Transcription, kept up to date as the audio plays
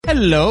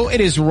Hello, it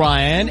is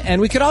Ryan,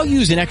 and we could all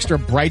use an extra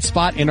bright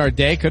spot in our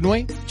day, couldn't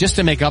we? Just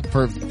to make up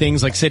for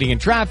things like sitting in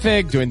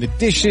traffic, doing the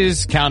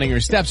dishes, counting your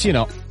steps, you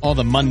know, all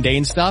the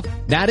mundane stuff.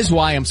 That is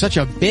why I'm such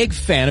a big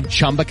fan of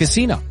Chumba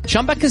Casino.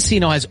 Chumba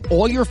Casino has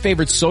all your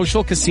favorite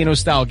social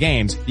casino-style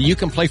games that you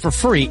can play for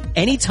free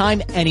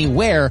anytime,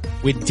 anywhere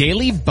with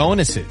daily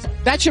bonuses.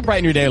 That should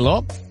brighten your day a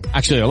little.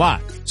 Actually, a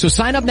lot. So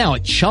sign up now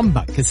at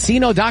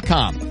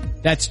ChumbaCasino.com.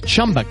 That's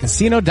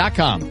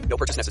ChumbaCasino.com. No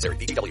purchase necessary.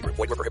 VGW Group.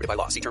 Void where prohibited by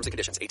law. See terms and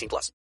conditions.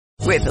 18+.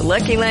 With the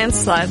Lucky Land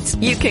Slots,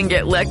 you can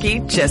get lucky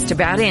just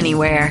about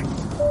anywhere.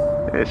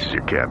 This is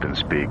your captain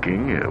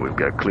speaking. We've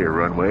got clear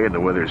runway and the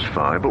weather's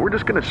fine, but we're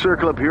just going to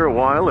circle up here a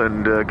while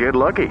and get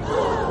lucky.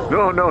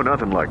 No,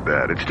 nothing like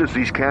that. It's just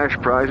these cash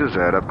prizes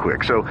add up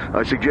quick. So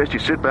I suggest you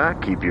sit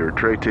back, keep your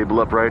tray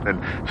table upright,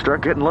 and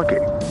start getting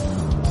lucky.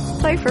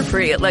 Play for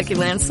free at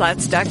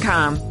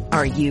LuckyLandSlots.com.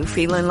 Are you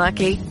feeling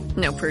lucky?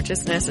 No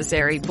purchase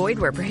necessary. Void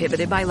where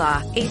prohibited by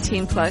law.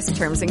 18+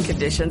 terms and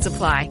conditions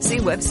apply. See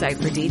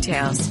website for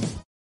details.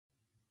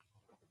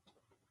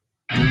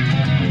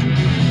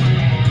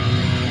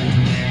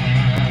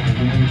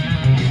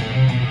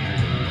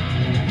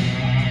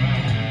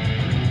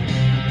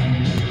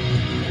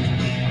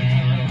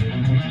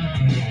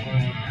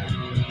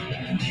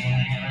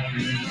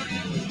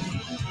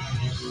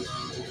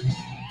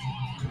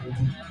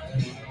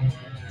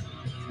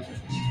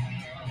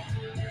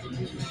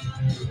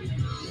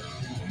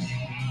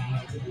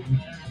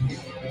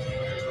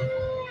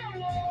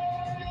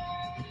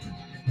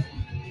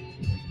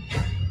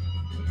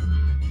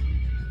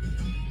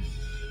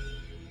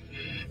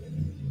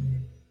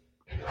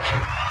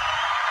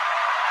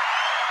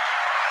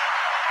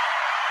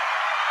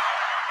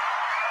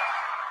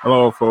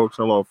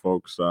 Hello,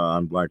 folks.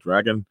 I'm Black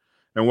Dragon,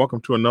 and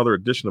welcome to another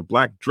edition of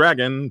Black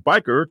Dragon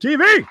Biker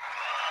TV.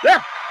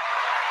 Yeah.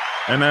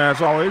 And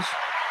as always,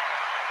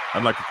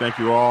 I'd like to thank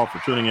you all for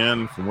tuning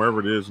in from wherever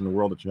it is in the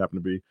world that you happen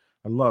to be.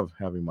 I love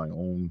having my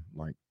own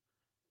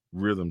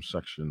rhythm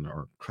section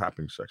or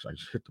clapping section. I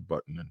just hit the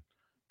button and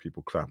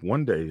people clap.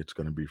 One day it's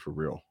going to be for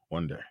real.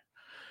 One day.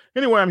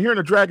 Anyway, I'm here in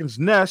the dragon's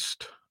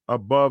nest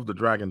above the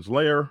dragon's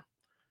lair.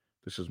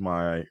 This is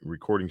my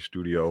recording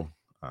studio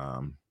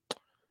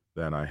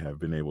that I have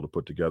been able to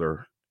put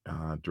together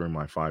during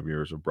my 5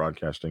 years of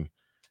broadcasting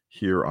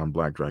here on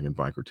Black Dragon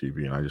Biker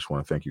TV. And I just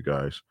want to thank you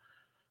guys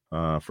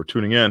for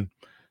tuning in.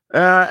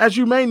 As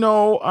you may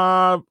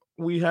know,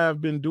 we have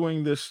been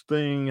doing this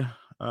thing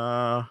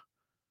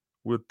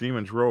with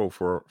Demon's Row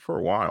for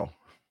a while,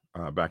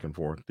 back and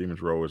forth. Demon's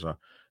Row is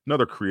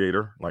another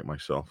creator like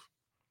myself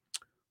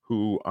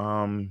who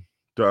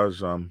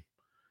does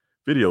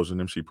videos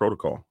in MC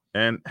Protocol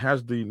and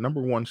has the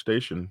number one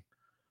station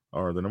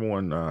or the number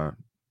one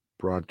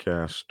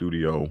broadcast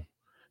studio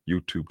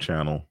YouTube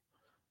channel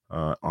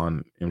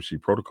on MC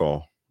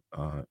Protocol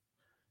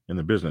in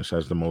the business,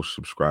 has the most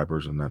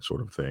subscribers and that sort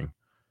of thing.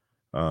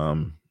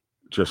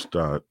 Just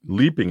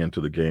leaping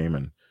into the game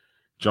and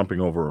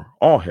jumping over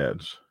all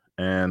heads.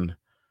 And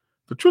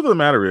the truth of the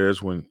matter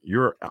is, when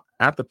you're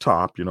at the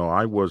top, you know,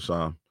 I was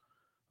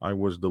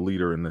the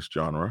leader in this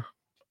genre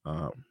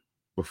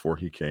before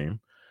he came.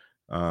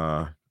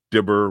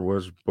 Dibber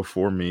was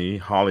before me.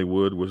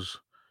 Hollywood was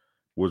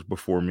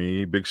before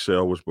me. Big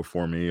Sale was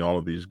before me. All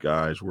of these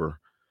guys were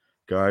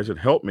guys that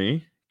helped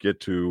me get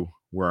to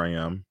where I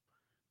am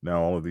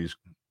now. All of these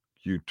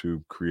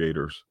YouTube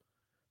creators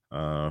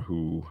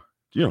who,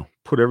 you know,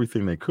 put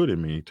everything they could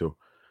in me to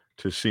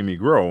see me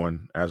grow.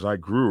 And as I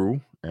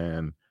grew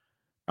and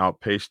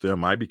outpaced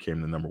them, I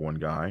became the number one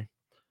guy.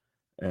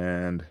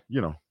 And,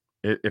 you know,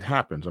 it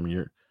happens. I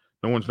mean,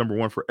 no one's number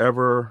one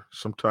forever.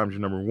 Sometimes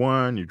you're number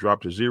one, you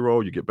drop to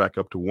zero, you get back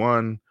up to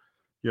one,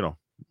 you know.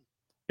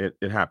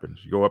 It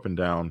happens. You go up and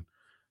down.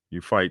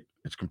 You fight.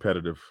 It's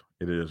competitive.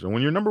 It is. And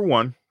when you're number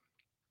one,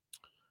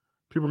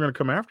 people are going to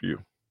come after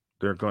you.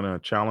 They're going to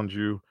challenge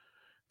you.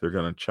 They're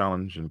going to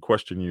challenge and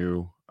question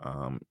you.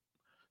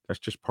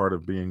 That's just part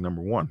of being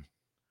number one.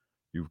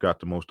 You've got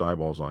the most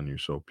eyeballs on you,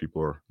 so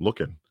people are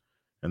looking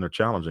and they're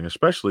challenging,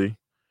 especially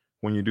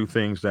when you do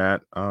things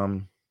that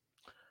are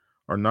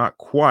not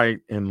quite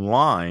in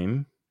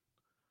line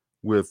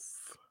with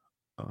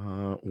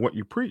what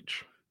you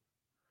preach.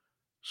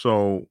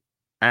 So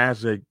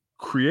as a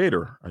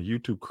creator, a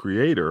YouTube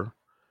creator,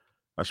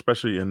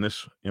 especially in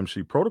this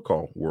MC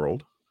Protocol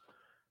world,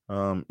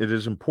 it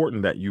is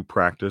important that you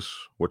practice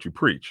what you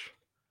preach.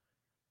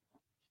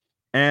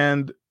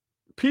 And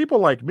people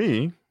like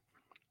me,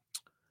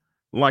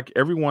 like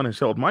everyone has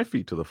held my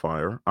feet to the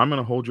fire, I'm going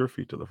to hold your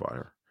feet to the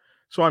fire.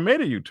 So I made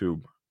a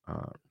YouTube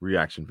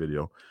reaction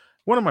video.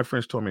 One of my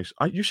friends told me,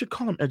 you should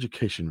call them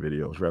education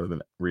videos rather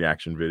than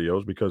reaction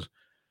videos, because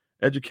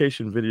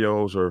education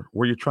videos are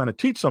where you're trying to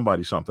teach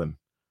somebody something.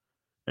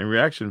 And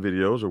reaction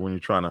videos are when you're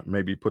trying to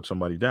maybe put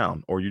somebody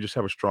down, or you just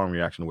have a strong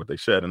reaction to what they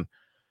said. And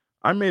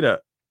I made a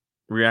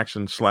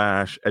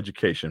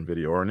reaction/education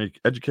video, or an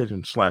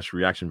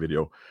education/reaction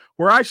video,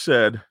 where I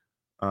said,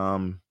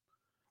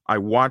 I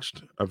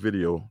watched a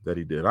video that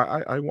he did.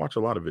 I watch a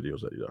lot of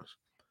videos that he does.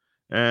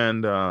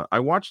 And I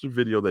watched the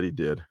video that he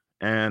did.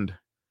 And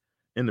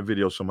in the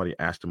video, somebody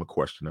asked him a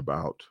question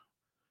about,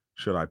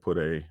 should I put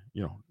it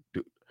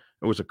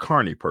was a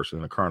carny person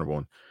in a carnival,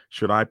 and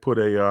should I put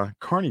a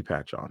carny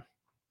patch on?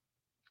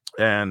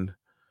 And,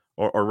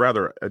 or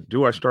rather,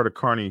 do I start a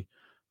carny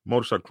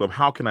motorcycle club?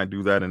 How can I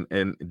do that?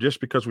 And just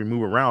because we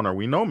move around, are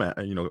we nomad?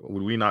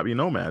 Would we not be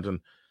nomads?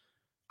 And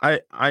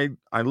I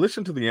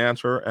listened to the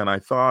answer, and I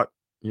thought,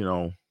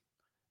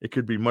 it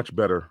could be much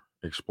better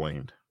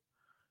explained,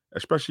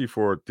 especially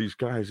for these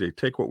guys. They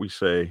take what we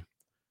say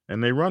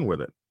and they run with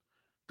it.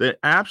 They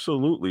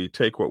absolutely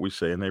take what we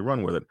say and they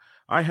run with it.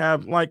 I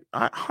have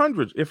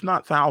hundreds, if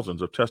not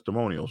thousands, of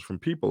testimonials from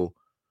people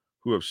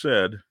who have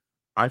said,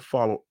 I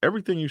follow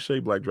everything you say,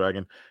 Black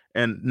Dragon,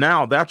 and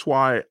now that's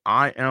why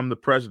I am the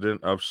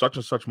president of such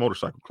and such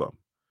motorcycle club.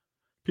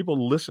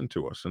 People listen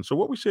to us, and so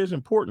what we say is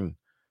important.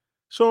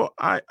 So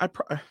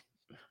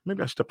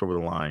maybe I stepped over the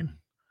line.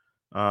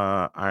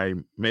 I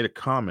made a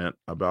comment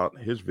about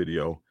his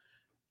video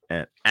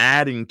and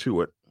adding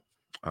to it,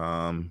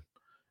 and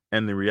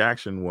the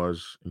reaction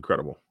was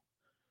incredible.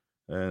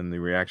 And the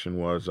reaction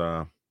was,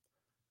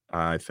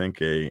 I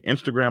think, a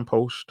Instagram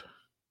post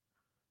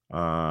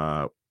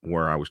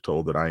where I was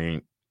told that I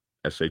ain't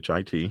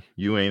SHIT.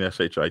 You ain't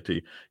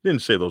SHIT.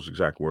 Didn't say those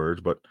exact words,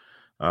 but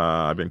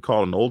I've been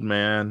called an old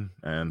man.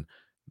 And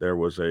there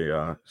was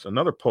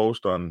another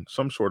post on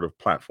some sort of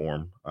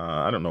platform.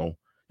 I don't know.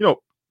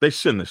 They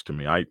send this to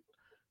me. I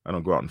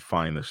don't go out and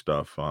find this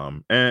stuff.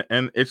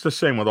 And it's the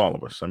same with all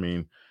of us. I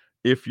mean,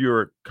 if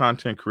you're a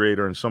content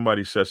creator and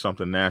somebody says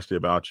something nasty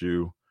about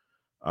you,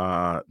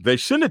 they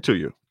send it to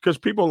you because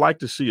people like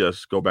to see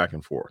us go back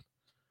and forth.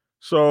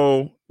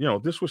 So,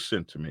 this was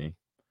sent to me,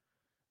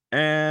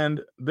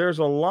 and there's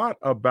a lot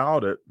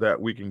about it that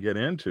we can get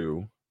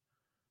into.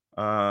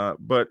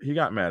 But he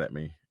got mad at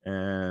me,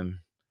 and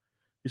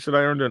he said,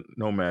 I earned a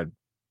Nomad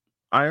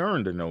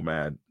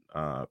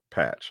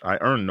patch. I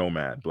earned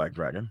Nomad, Black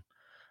Dragon.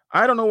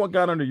 I don't know what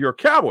got under your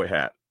cowboy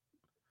hat,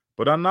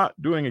 but I'm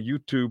not doing a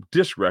YouTube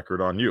disc record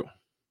on you.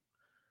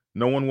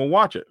 No one will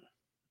watch it.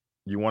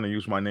 You want to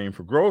use my name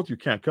for growth? You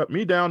can't cut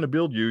me down to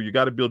build you. You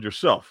got to build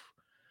yourself.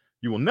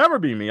 You will never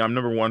be me. I'm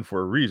number one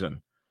for a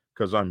reason,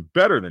 because I'm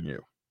better than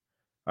you.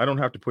 I don't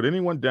have to put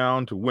anyone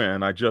down to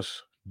win. I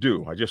just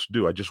do. I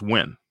just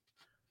win.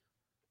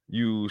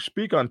 You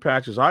speak on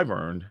patches I've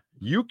earned.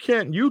 You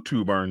can't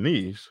YouTube earn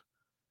these.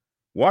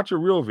 Watch a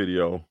real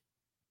video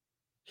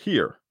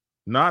here,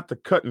 not the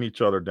cutting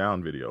each other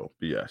down video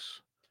BS.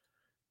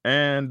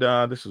 And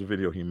this is a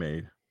video he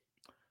made.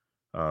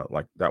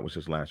 That was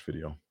his last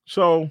video.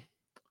 So,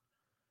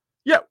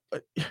 yeah,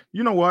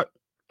 you know what?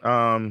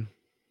 I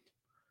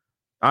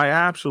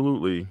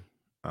absolutely,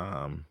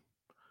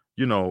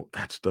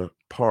 that's the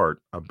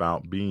part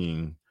about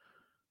being,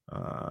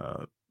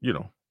 a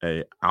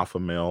alpha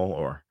male,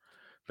 or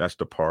that's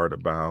the part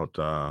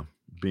about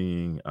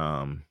being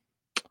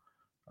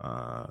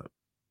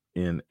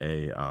in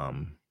a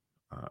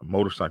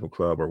motorcycle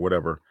club or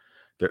whatever.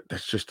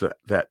 That's just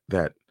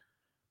that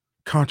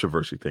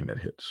controversy thing that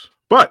hits.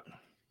 But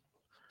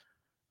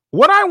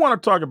what I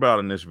want to talk about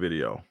in this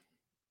video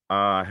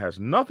has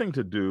nothing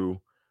to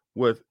do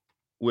with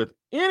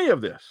any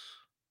of this.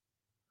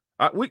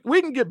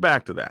 We can get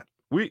back to that.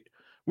 We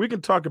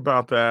can talk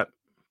about that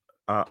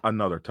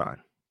another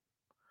time.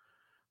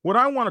 What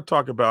I want to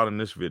talk about in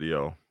this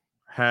video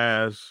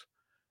has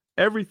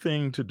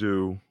everything to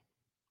do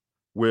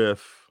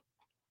with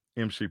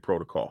MC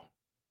protocol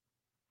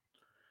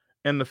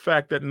and the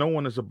fact that no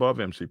one is above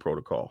MC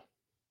protocol.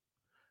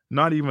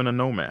 Not even a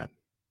nomad.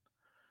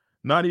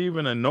 Not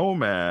even a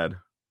nomad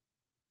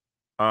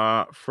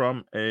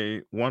from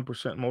a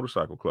 1%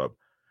 motorcycle club.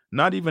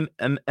 Not even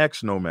an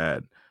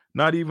ex-nomad.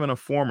 Not even a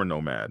former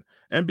nomad.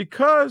 And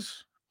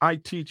because I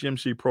teach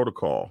MC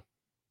protocol,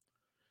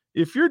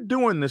 if you're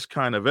doing this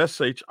kind of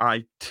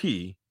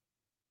SHIT,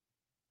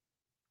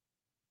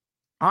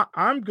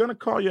 I'm going to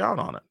call you out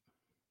on it.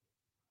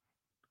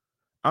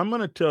 I'm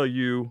going to tell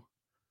you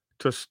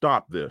to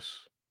stop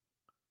this.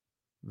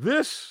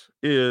 This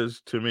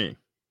is, to me,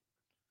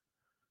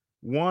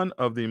 one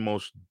of the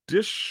most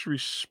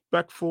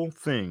disrespectful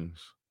things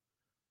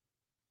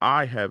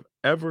I have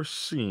ever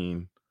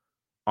seen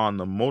on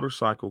the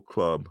motorcycle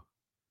club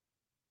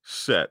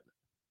set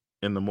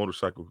in the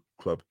motorcycle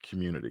club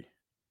community.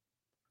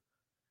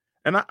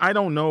 And I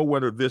don't know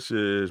whether this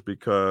is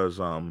because,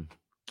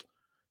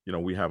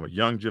 we have a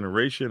young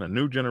generation, a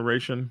new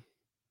generation.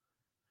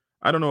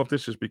 I don't know if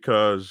this is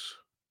because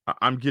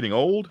I'm getting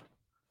old.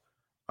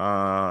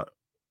 But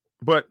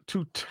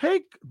to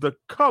take the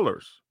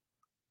colors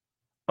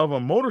of a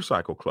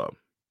motorcycle club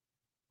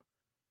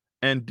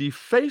and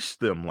deface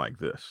them like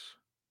this,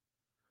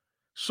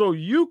 so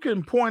you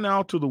can point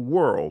out to the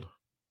world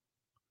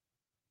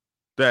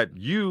that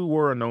you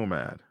were a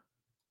nomad.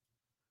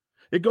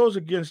 It goes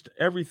against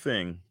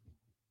everything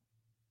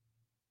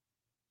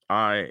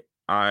I've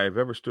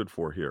ever stood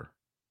for here.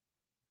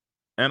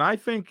 And I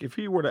think if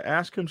he were to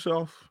ask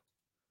himself,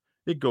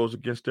 it goes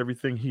against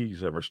everything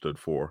he's ever stood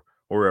for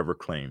or ever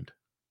claimed.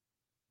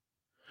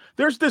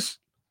 There's this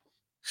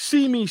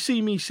see me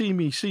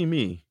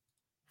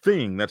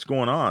thing that's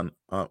going on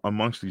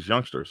amongst these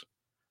youngsters.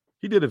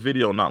 He did a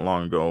video not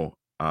long ago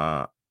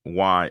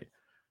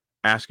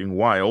asking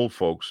why old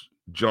folks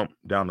jump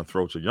down the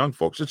throats of young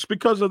folks. It's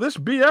because of this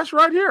BS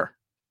right here.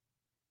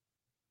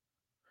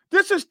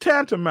 This is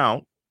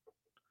tantamount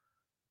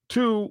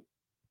to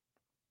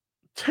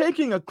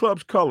taking a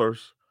club's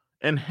colors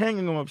and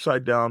hanging them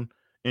upside down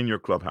in your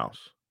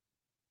clubhouse.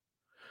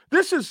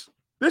 This is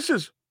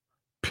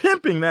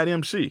pimping that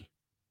MC.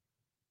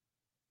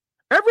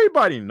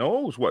 Everybody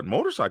knows what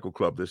motorcycle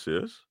club this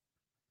is.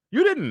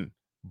 You didn't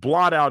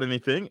blot out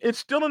anything. It's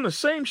still in the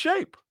same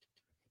shape.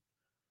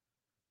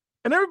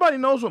 And everybody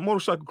knows what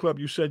motorcycle club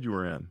you said you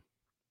were in.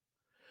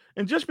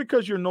 And just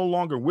because you're no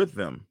longer with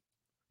them,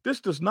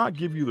 this does not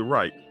give you the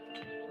right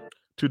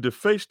to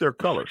deface their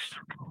colors.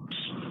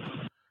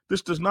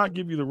 This does not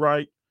give you the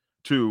right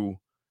to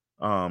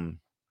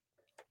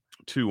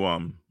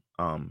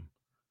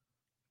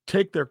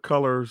take their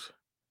colors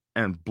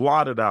and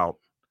blot it out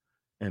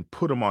and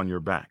put them on your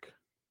back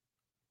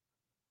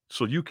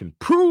so you can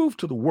prove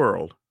to the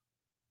world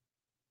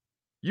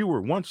you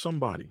were once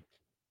somebody.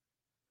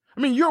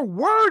 I mean, your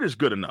word is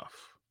good enough.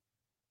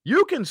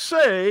 You can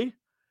say,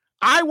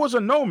 I was a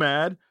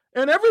nomad,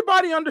 and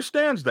everybody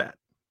understands that.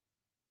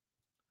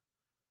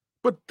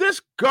 But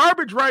this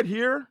garbage right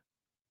here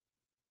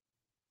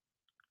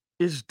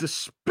is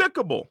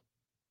despicable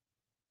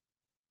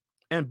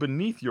and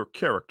beneath your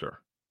character.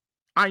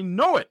 I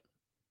know it.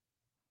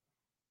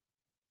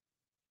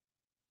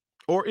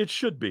 Or it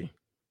should be.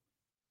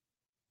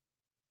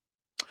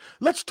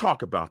 Let's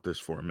talk about this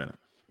for a minute.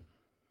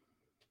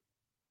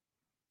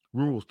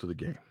 Rules to the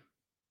game.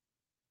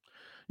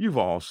 You've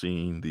all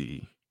seen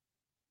the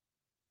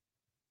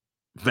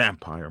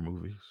vampire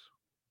movies.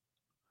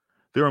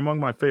 They're among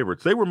my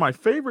favorites. They were my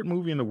favorite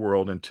movie in the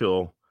world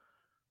until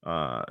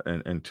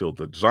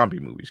the zombie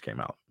movies came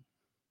out.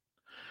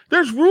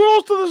 There's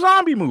rules to the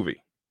zombie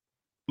movie.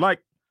 Like,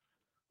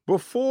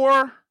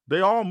 before, they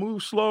all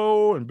moved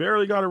slow and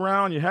barely got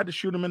around. You had to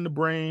shoot them in the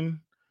brain.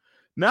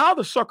 Now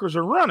the suckers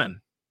are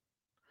running.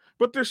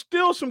 But there's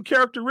still some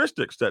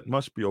characteristics that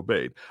must be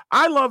obeyed.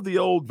 I love the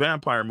old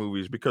vampire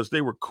movies because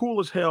they were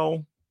cool as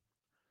hell.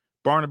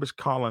 Barnabas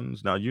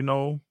Collins. Now, you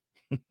know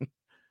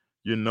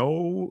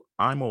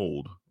I'm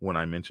old when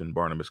I mention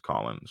Barnabas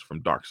Collins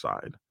from Dark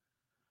Side.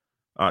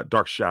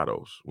 Dark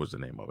Shadows was the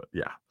name of it.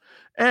 Yeah.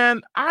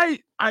 And I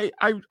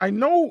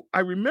know, I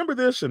remember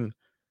this, and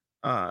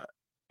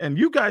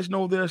you guys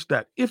know this,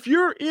 that if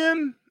you're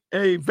in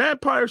a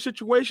vampire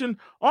situation,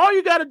 all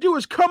you got to do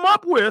is come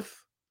up with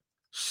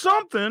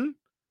something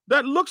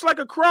that looks like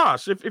a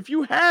cross. If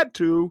you had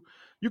to,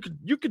 you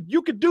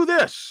could do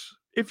this.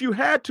 If you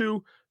had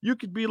to, you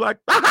could be like,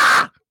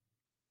 aha!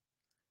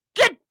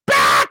 Get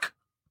back!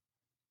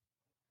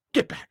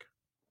 Get back.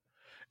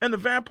 And the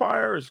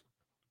vampire is,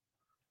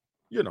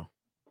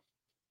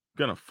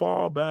 gonna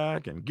fall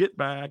back and get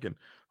back. And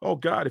oh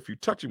God, if you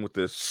touch him with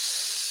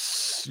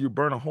this, you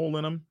burn a hole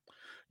in him.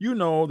 You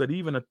know that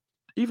even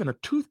a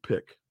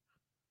toothpick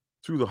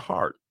through the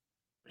heart,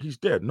 he's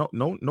dead.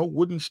 No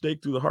wooden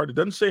stake through the heart. It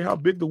doesn't say how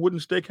big the wooden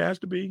stake has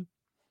to be.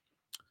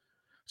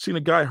 Seen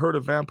a guy hurt a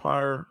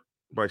vampire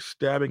by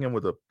stabbing him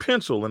with a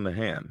pencil in the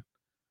hand.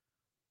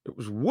 It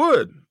was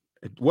wood.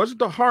 It wasn't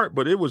the heart,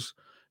 but it was,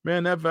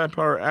 man, that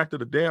vampire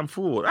acted a damn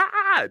fool.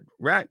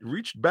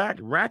 Reached back,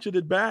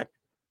 ratcheted back,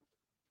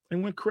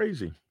 and went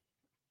crazy.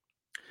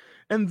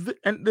 And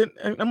then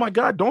my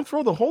God, don't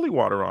throw the holy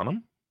water on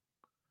them.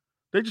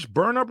 They just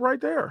burn up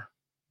right there.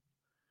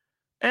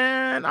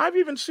 And I've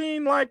even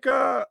seen like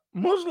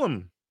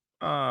Muslim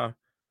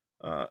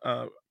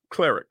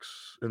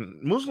clerics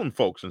and Muslim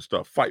folks and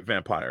stuff fight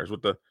vampires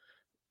with the,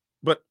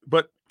 but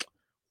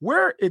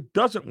where it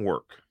doesn't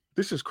work,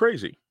 this is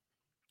crazy.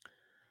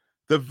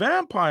 The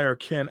vampire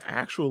can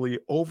actually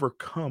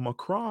overcome a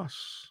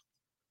cross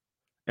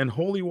and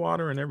holy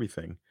water and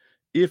everything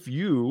if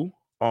you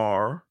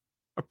are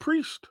a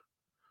priest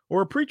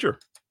or a preacher.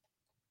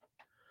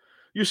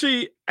 You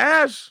see,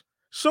 as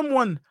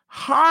someone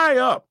high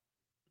up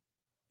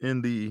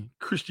in the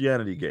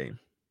Christianity game,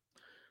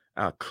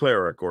 a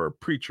cleric or a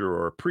preacher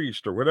or a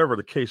priest or whatever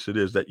the case it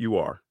is that you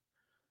are,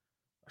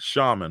 a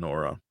shaman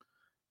or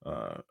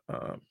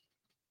a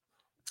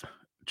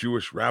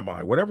Jewish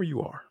rabbi, whatever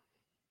you are,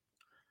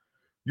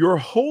 your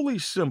holy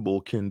symbol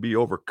can be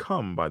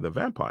overcome by the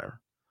vampire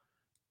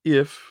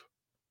if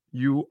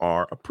you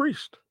are a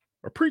priest,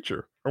 a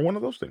preacher, or one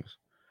of those things.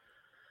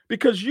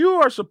 Because you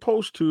are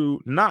supposed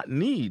to not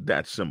need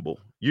that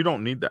symbol. You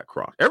don't need that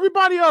cross.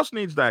 Everybody else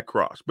needs that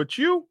cross. But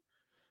you're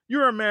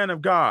a man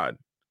of God.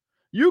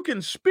 You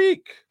can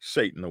speak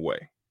Satan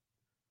away.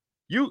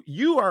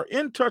 You are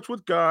in touch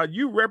with God.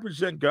 You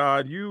represent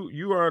God.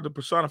 You are the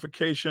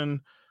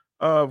personification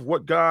of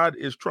what God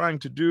is trying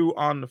to do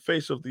on the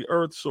face of the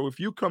earth. So if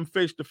you come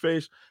face to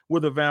face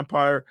with a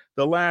vampire,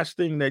 the last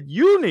thing that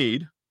you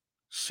need,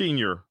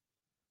 senior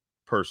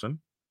person,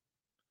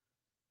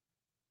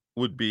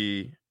 would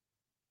be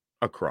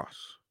a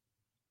cross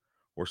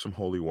or some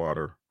holy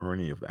water or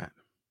any of that.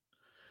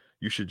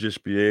 You should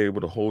just be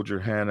able to hold your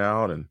hand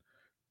out and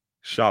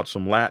shout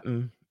some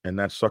Latin, and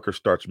that sucker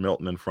starts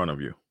melting in front of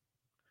you.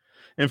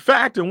 In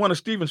fact, in one of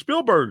Steven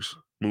Spielberg's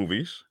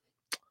movies,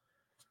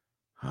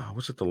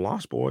 was it The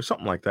Lost Boys?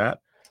 Something like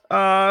that.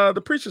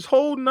 The priest is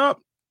holding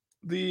up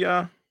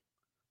the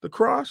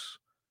cross,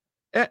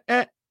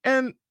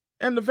 and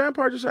the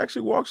vampire just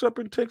actually walks up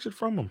and takes it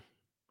from him.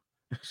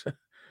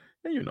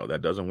 And you know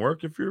that doesn't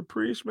work if you're a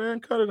priest, man.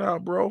 Cut it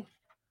out, bro.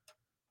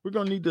 We're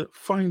going to need to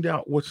find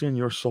out what's in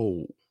your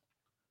soul.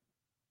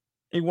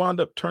 He wound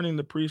up turning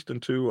the priest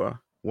into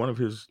one of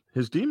his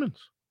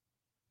demons.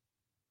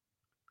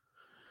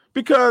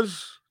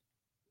 Because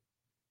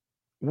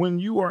when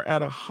you are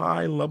at a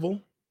high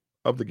level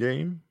of the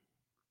game,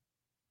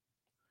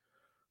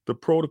 the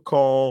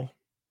protocol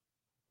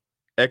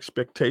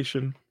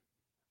expectation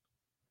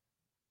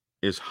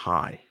is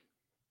high.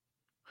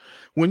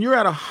 When you're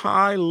at a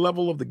high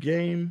level of the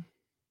game,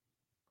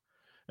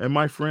 and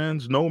my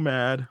friends,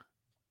 Nomad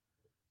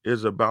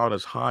is about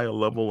as high a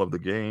level of the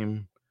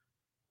game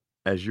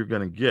as you're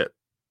going to get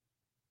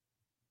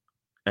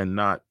and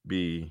not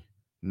be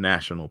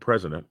national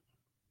president.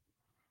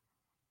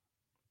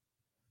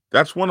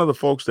 That's one of the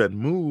folks that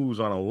moves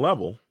on a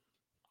level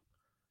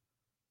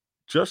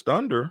just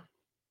under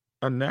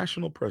a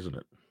national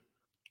president.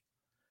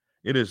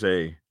 It is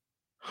a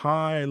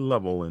high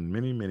level in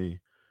many, many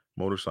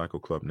motorcycle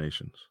club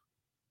nations.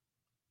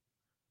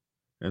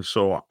 And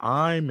so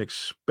I'm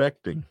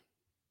expecting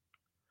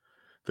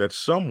that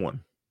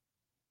someone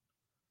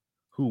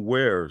who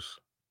wears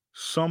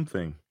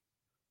something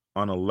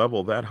on a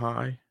level that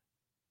high,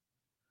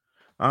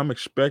 I'm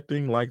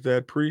expecting, like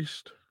that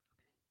priest,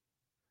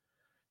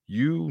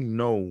 you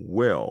know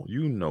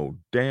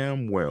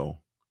damn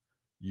well,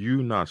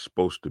 you're not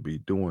supposed to be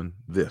doing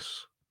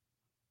this.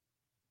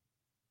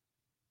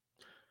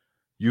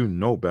 You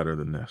know better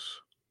than this.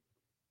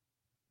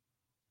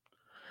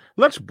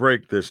 Let's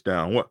break this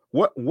down.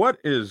 What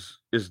is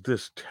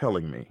this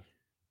telling me?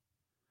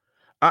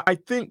 I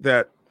think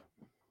that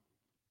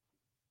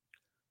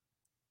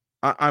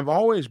I've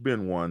always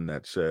been one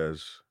that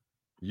says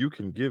you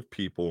can give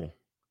people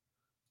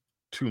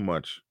too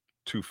much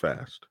too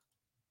fast.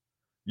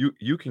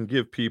 You can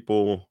give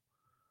people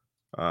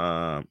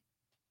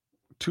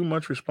too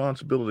much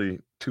responsibility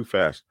too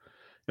fast.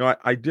 You know,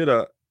 I did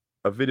a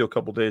video a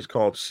couple days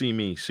called See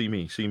Me, See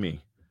Me, See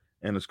Me.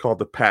 And it's called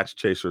the Patch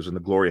Chasers and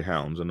the Glory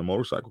Hounds in the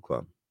Motorcycle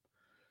Club.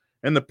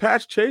 And the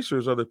Patch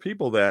Chasers are the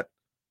people that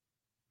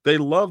they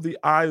love the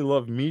I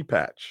Love Me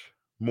patch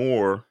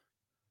more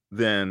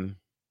than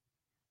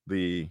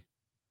the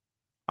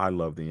I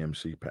Love the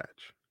MC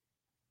patch.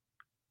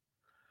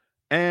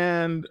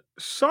 And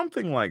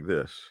something like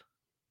this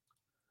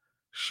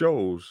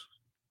shows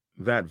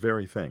that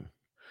very thing.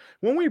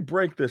 When we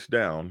break this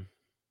down,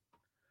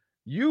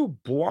 you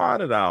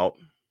blotted out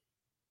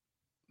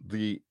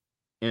the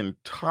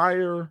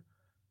entire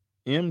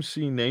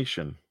MC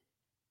nation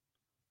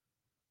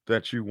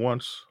that you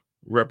once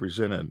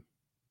represented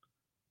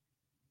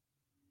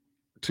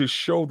to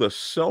show the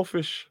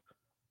selfish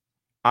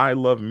I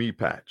Love Me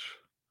patch.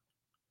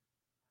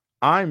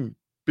 I'm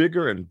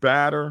bigger and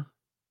badder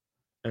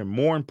and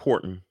more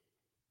important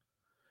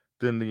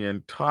than the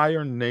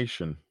entire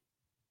nation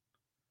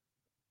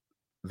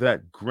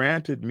that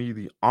granted me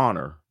the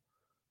honor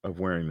of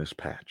wearing this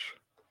patch.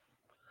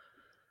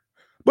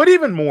 But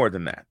even more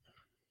than that,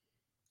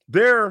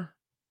 there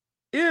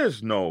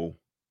is no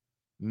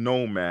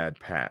Nomad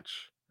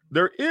patch.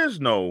 There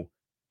is no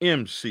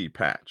MC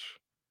patch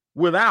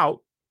without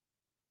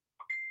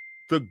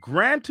the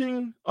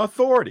granting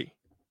authority.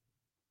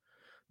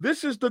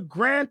 This is the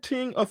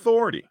granting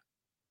authority.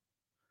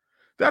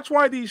 That's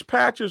why these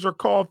patches are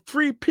called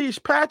three-piece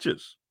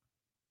patches.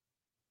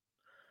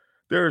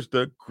 There's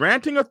the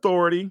granting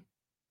authority,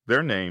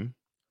 their name.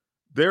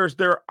 There's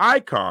their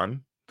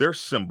icon, their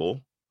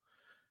symbol.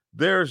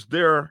 There's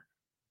their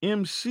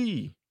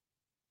MC.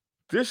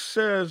 This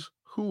says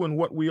who and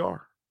what we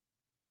are.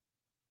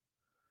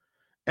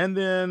 And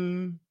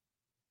then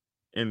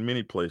in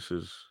many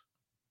places,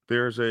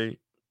 there's a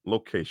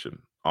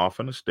location,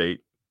 often a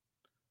state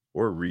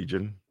or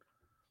region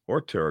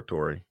or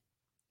territory.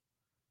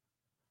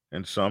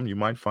 And some you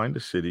might find a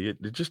city.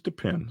 It just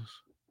depends.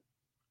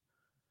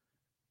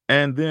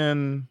 And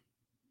then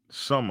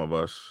some of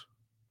us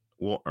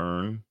will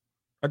earn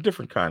a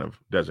different kind of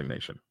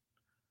designation.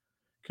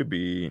 Could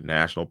be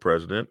national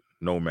president,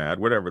 nomad,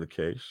 whatever the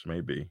case may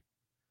be.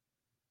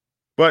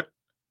 But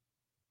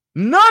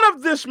none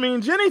of this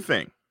means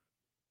anything.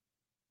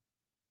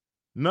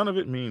 None of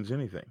it means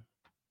anything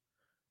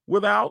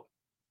without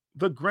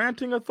the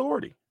granting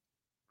authority.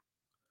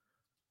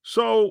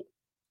 So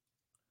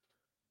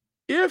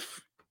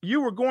if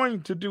you were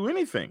going to do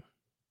anything,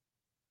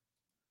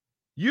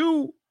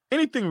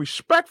 anything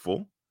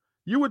respectful,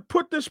 you would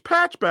put this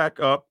patch back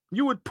up.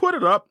 You would put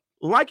it up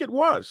like it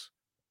was.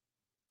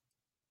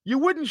 You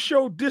wouldn't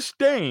show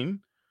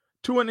disdain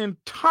to an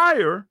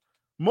entire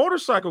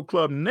motorcycle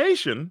club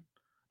nation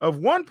of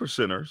one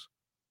percenters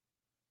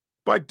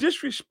by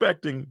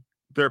disrespecting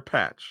their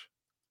patch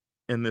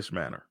in this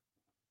manner.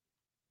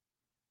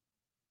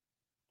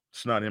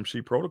 It's not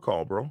MC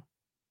protocol, bro.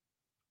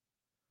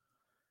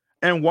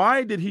 And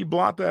why did he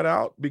blot that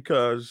out?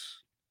 Because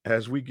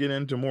as we get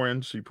into more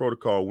MC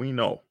protocol, we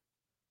know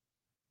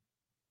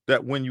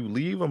that when you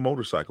leave a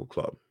motorcycle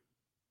club,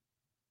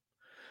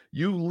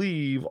 you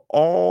leave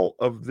all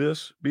of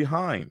this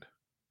behind.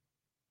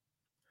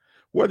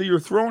 Whether you're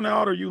thrown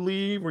out or you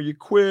leave or you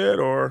quit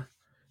or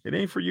it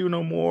ain't for you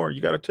no more,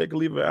 you got to take a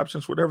leave of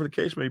absence, whatever the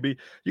case may be.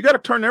 You got to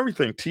turn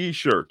everything,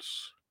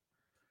 T-shirts,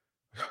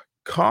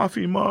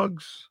 coffee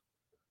mugs.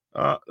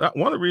 One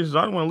of the reasons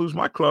I don't want to lose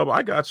my club,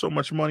 I got so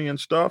much money and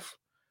stuff,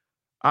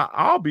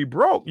 I'll be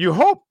broke. You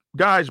hope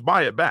guys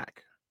buy it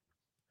back.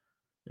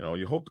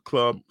 You hope the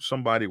club,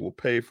 somebody will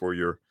pay for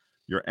your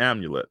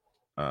amulet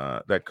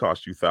that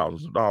cost you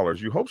thousands of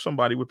dollars. You hope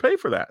somebody would pay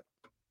for that.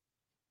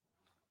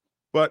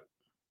 But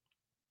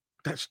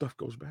that stuff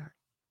goes back.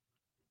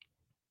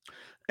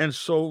 And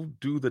so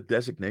do the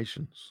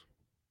designations,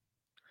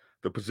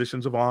 the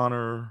positions of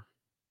honor,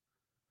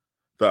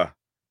 the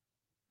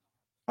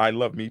I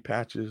love me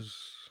patches,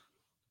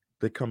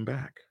 they come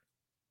back.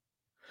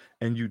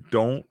 And you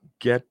don't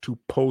get to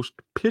post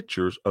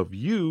pictures of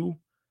you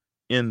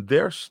in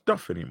their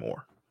stuff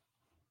anymore.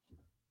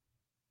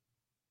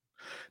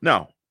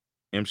 Now,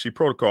 MC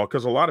protocol,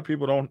 because a lot of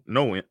people don't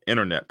know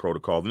internet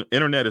protocol. The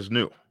internet is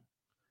new.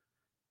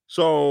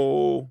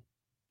 So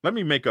let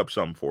me make up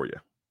something for you.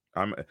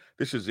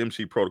 This is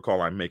MC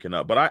protocol I'm making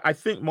up, but I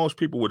think most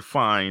people would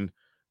find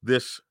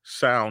this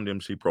sound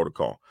MC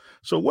protocol.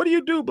 So what do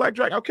you do, Black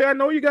Dragon? Okay, I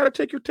know you got to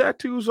take your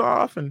tattoos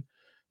off and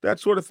that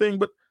sort of thing,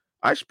 but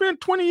I spent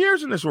 20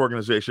 years in this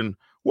organization.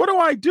 What do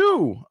I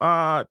do?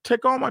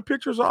 Take all my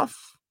pictures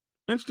off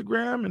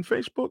Instagram and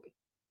Facebook?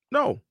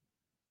 No.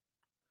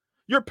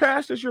 Your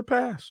past is your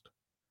past.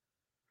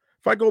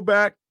 If I go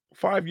back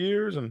 5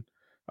 years and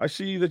I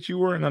see that you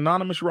were an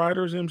Anonymous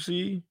Riders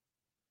MC,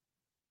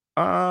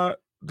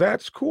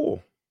 that's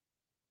cool.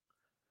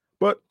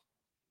 But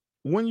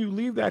when you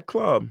leave that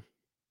club,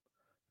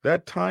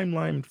 that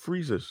timeline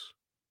freezes.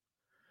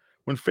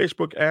 When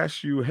Facebook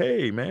asks you,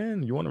 hey,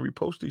 man, you want to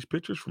repost these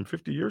pictures from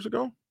 50 years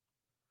ago?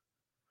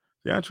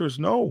 The answer is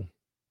no.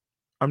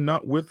 I'm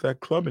not with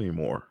that club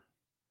anymore.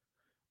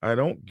 I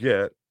don't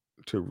get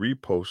to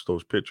repost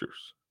those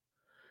pictures.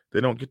 They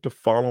don't get to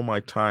follow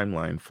my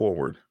timeline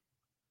forward.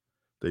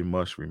 They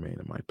must remain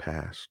in my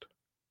past.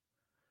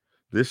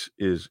 This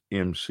is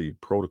MC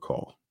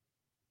protocol.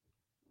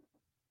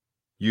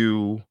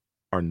 You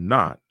are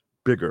not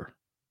bigger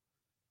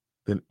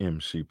than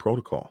MC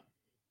protocol.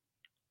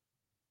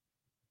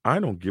 I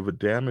don't give a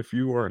damn if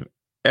you are an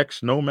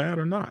ex-nomad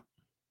or not.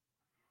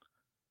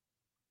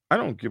 I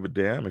don't give a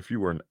damn if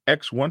you are an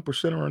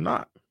ex-1%er or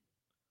not.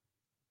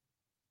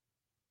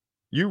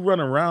 You run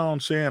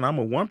around saying I'm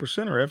a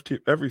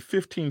 1%er every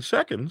 15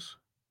 seconds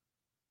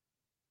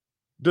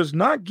does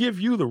not give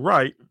you the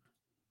right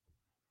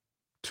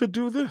to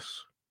do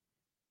this.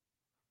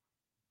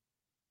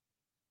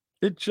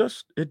 It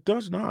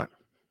does not.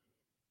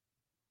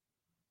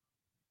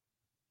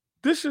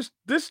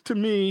 This to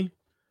me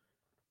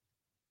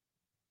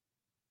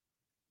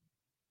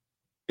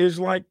is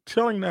like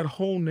telling that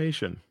whole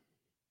nation,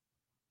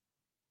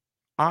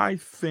 I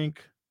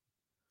think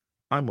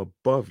I'm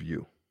above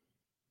you.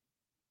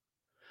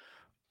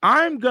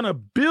 I'm going to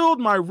build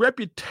my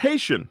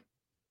reputation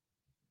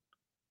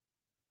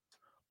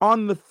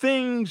on the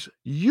things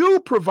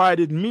you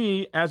provided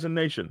me as a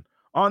nation.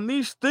 On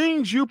these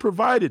things you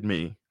provided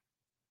me.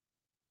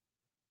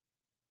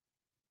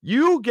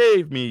 You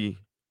gave me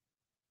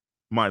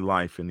my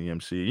life in the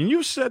MC. And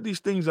you said these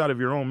things out of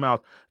your own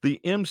mouth. The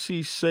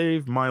MC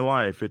saved my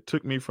life. It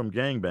took me from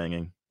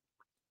gangbanging.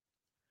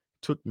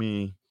 Took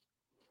me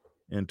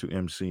into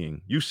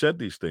MCing. You said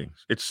these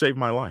things. It saved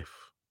my life.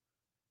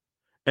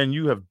 And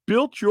you have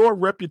built your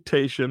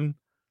reputation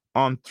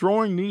on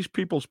throwing these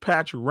people's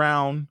patch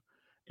around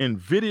in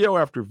video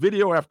after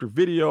video after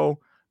video,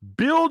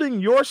 building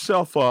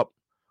yourself up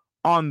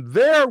on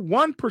their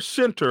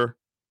 1%er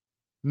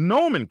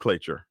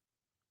nomenclature,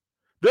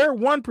 their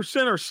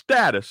 1%er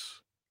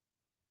status.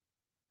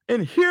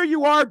 And here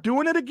you are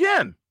doing it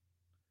again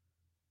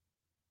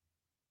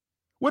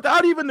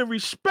without even the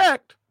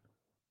respect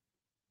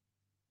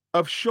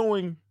of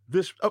showing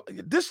this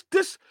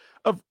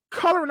of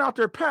coloring out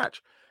their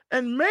patch.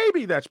 And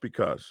maybe that's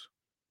because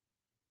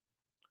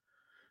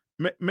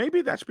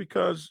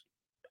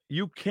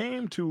you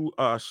came to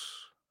us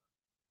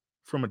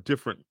from a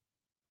different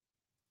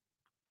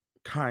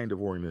kind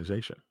of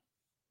organization.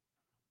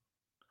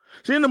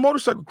 See, in the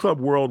motorcycle club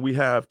world, we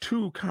have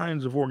two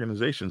kinds of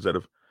organizations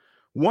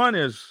one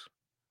is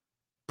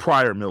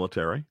prior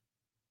military,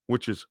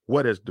 which is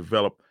what has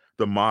developed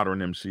the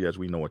modern MC as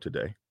we know it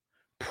today,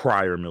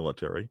 prior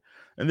military.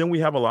 And then we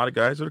have a lot of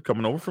guys that are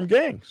coming over from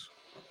gangs.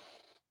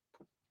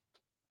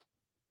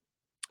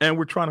 And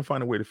we're trying to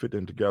find a way to fit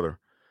them together.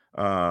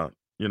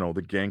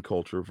 The gang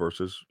culture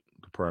versus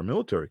the prior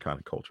military kind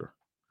of culture.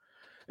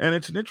 And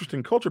it's an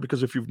interesting culture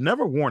because if you've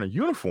never worn a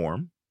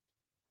uniform,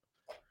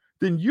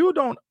 then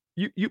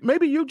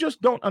maybe you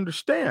just don't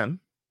understand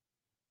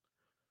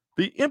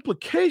the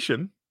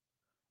implication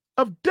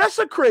of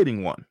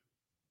desecrating one.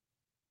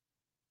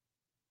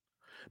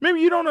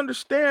 Maybe you don't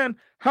understand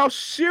how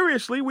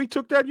seriously we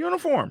took that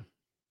uniform.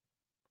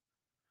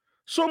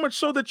 So much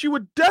so that you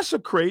would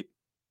desecrate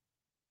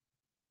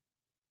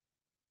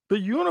the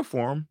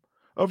uniform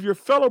of your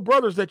fellow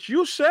brothers that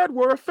you said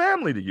were a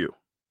family to you.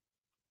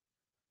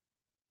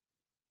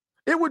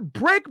 It would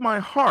break my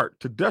heart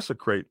to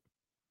desecrate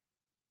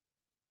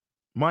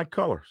my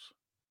colors,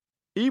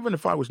 even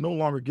if I was no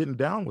longer getting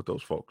down with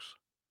those folks.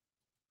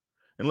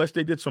 Unless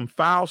they did some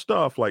foul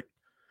stuff like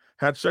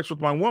had sex with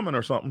my woman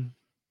or something,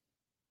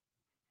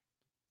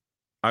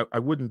 I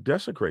wouldn't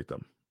desecrate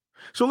them.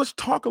 So let's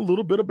talk a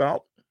little bit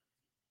about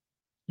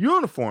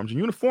uniforms and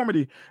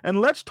uniformity,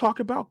 and let's talk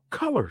about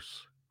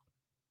colors.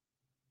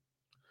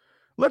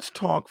 Let's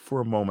talk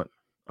for a moment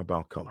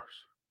about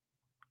colors.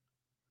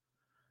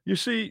 You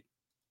see,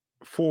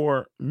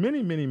 for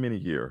many, many, many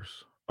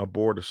years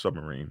aboard a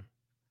submarine,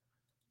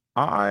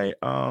 I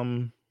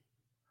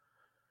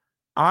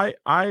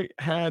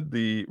had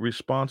the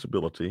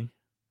responsibility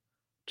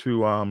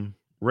to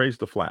raise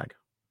the flag.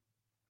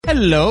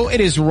 Hello,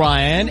 it is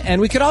Ryan, and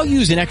we could all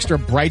use an extra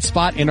bright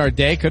spot in our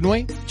day, couldn't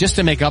we? Just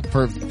to make up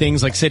for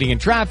things like sitting in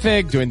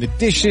traffic, doing the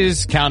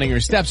dishes, counting your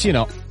steps,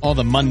 all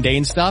the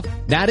mundane stuff.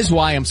 That is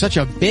why I'm such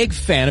a big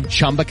fan of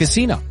Chumba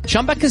Casino.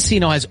 Chumba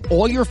Casino has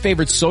all your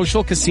favorite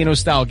social casino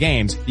style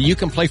games that you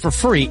can play for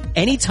free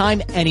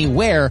anytime,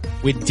 anywhere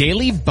with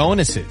daily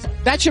bonuses.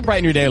 That should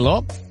brighten your day a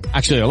little.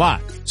 Actually, a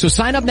lot. So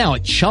sign up now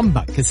at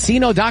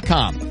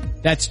ChumbaCasino.com.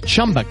 That's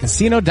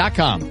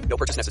ChumbaCasino.com. No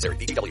purchase necessary.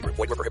 VGW Group.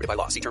 Void where prohibited by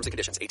law. See terms and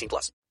conditions.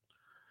 18+.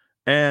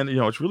 And,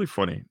 it's really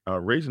funny.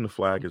 Raising the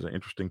flag is an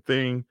interesting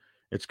thing.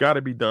 It's got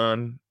to be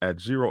done at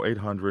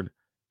 0800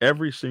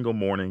 every single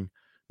morning.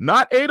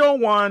 Not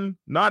 8:01,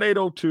 not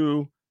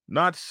 8:02,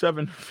 not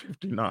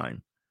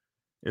 7:59.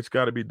 It's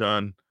got to be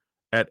done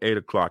at 8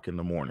 o'clock in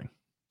the morning.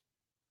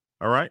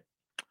 All right?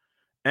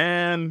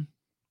 And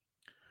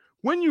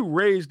when you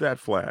raise that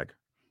flag,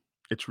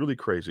 it's really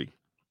crazy.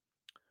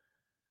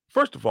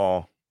 First of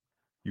all,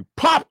 you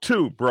pop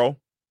two, bro.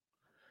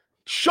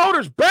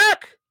 Shoulders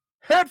back,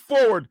 head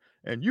forward,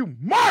 and you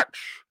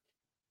march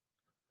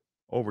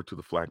over to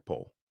the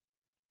flagpole.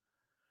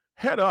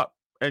 Head up,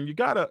 and you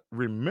got to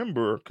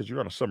remember, because you're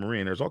on a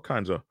submarine, there's all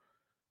kinds of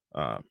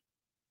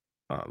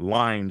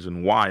lines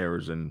and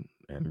wires and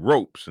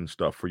ropes and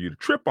stuff for you to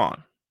trip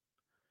on.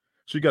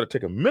 So you got to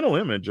take a mental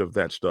image of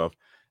that stuff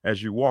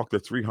as you walk the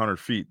 300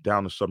 feet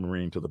down the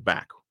submarine to the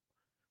back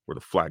where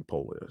the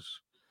flagpole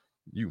is.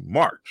 You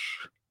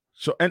march.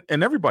 So, and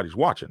everybody's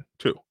watching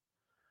too.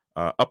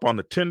 Up on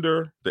the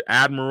tender, the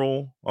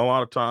admiral, a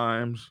lot of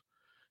times,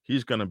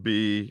 he's going to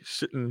be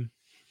sitting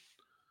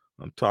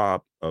on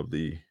top of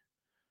the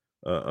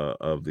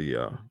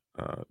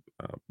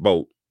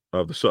boat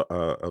of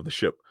the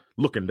ship,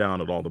 looking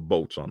down at all the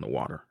boats on the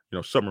water.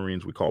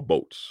 Submarines we call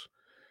boats.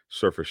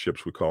 Surface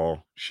ships we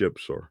call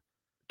ships or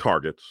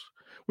targets.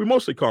 We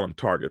mostly call them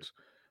targets,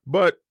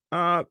 but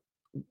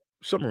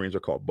submarines are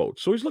called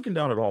boats. So he's looking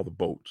down at all the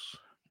boats,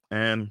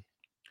 and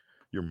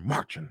you're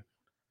marching.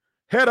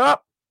 Head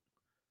up.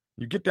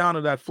 You get down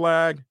to that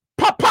flag.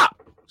 Pop,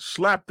 pop.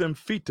 Slap them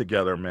feet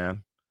together,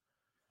 man.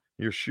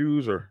 Your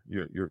shoes or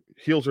your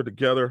heels are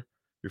together.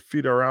 Your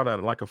feet are out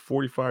at like a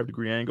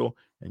 45-degree angle,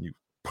 and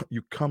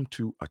you come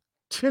to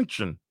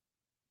attention.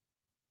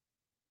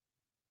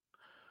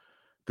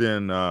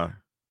 Then the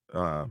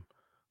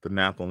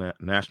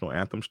national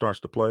anthem starts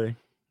to play.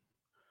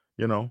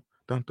 Dun,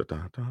 dun,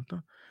 dun, dun,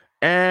 dun.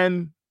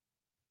 And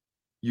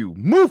you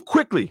move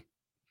quickly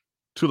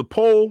to the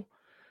pole.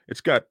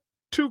 It's got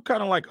two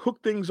kind of like hook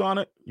things on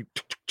it. You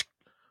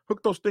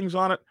hook those things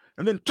on it,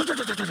 and then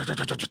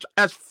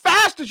as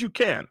fast as you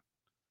can,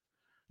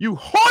 you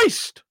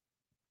hoist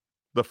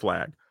the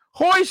flag.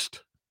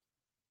 Hoist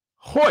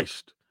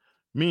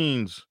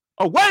means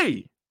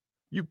away.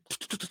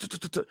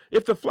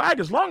 If the flag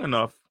is long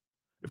enough,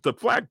 if the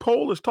flag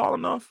pole is tall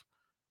enough,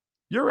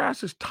 your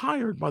ass is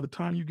tired by the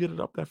time you get it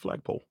up that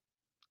flagpole.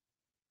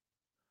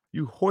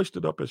 You hoist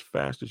it up as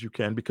fast as you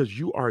can because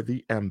you are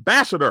the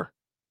ambassador.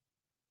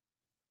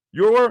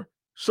 Your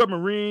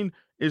submarine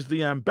is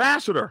the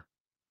ambassador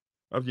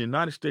of the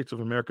United States of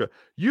America.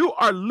 You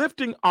are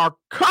lifting our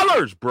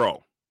colors,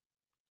 bro.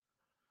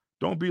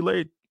 Don't be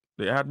late.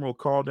 The admiral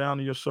called down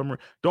to your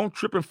submarine. Don't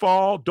trip and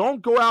fall.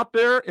 Don't go out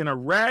there in a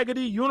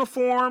raggedy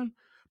uniform.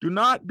 Do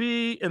not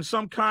be in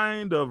some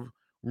kind of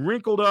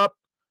wrinkled up.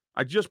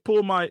 I just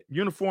pulled my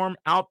uniform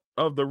out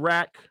of the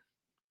rack.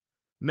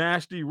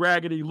 Nasty,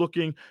 raggedy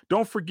looking.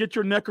 Don't forget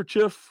your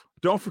neckerchief.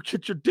 Don't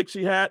forget your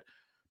Dixie hat.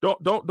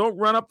 Don't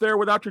run up there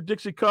without your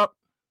Dixie cup.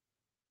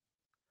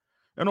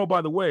 And oh,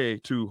 by the way,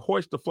 to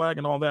hoist the flag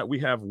and all that, we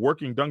have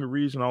working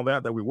dungarees and all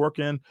that we work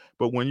in.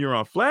 But when you're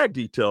on flag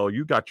detail,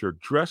 you got your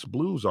dress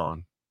blues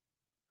on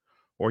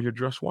or your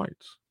dress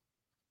whites.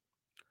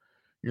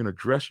 You're in a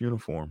dress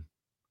uniform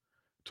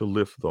to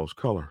lift those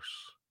colors.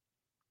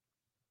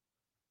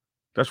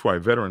 That's why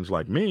veterans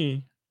like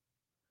me,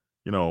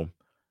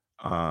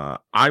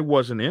 I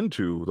wasn't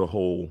into the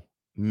whole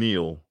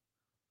kneel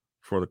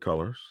for the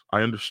colors.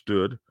 I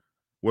understood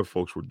what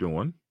folks were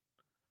doing.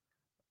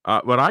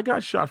 But I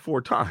got shot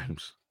 4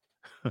 times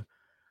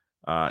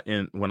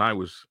when I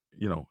was,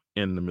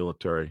 in the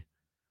military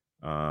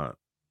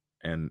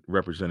and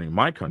representing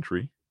my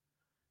country.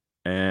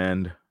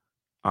 And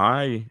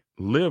I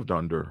worked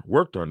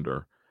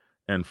under,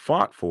 and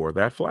fought for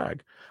that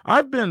flag.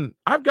 I've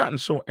gotten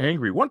so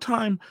angry. One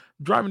time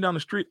driving down the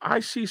street,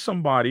 I see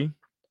somebody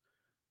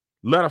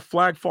let a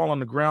flag fall on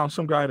the ground.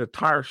 Some guy at a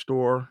tire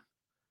store.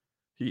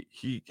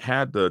 He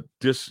had the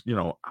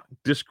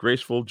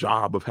disgraceful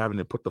job of having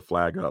to put the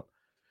flag up.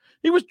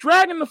 He was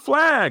dragging the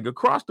flag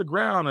across the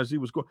ground as he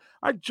was going.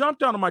 I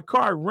jumped out of my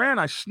car. I ran.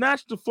 I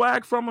snatched the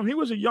flag from him. He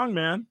was a young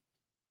man,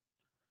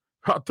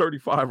 about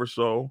 35 or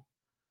so.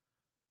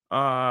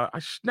 I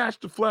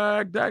snatched the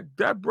flag.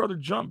 That brother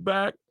jumped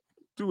back,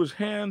 threw his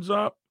hands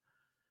up,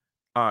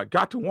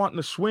 got to wanting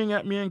to swing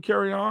at me and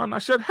carry on. I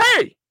said,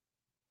 "Hey,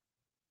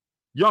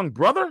 young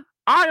brother,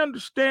 I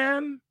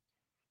understand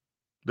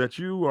that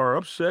you are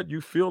upset. You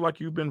feel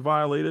like you've been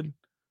violated,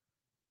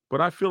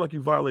 but I feel like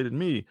you violated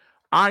me.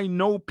 I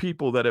know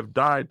people that have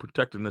died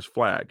protecting this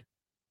flag.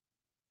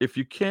 If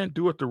you can't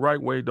do it the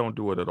right way, don't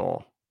do it at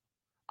all.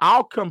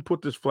 I'll come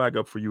put this flag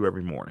up for you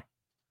every morning."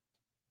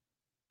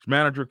 His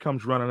manager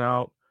comes running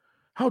out.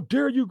 "How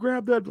dare you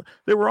grab that?"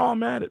 They were all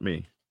mad at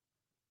me.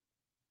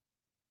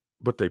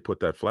 But they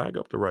put that flag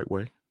up the right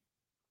way.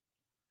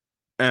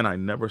 And I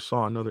never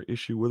saw another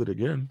issue with it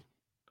again.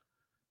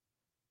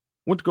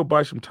 Went to go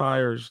buy some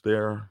tires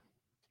there,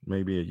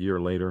 maybe a year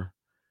later.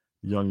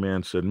 The young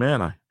man said,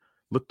 "Man, I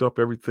looked up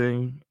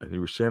everything and you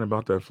were saying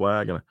about that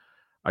flag, and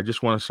I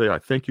just want to say I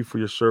thank you for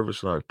your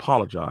service, and I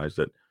apologize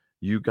that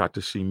you got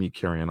to see me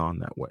carrying on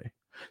that way."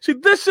 See,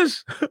 this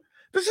is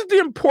the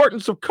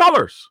importance of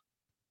colors.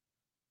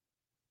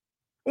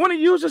 I want to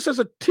use this as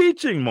a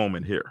teaching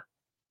moment here.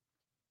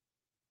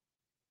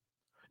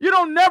 You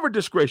don't never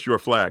disgrace your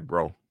flag,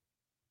 bro.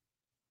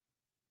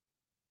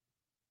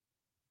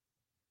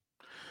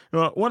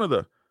 One of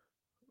the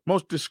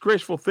most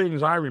disgraceful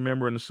things I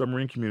remember in the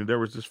submarine community, there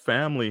was this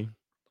family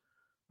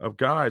of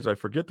guys, I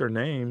forget their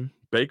name,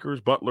 bakers,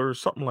 butlers,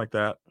 something like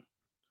that.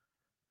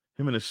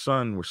 Him and his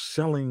son were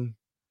selling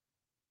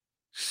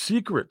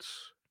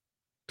secrets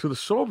to the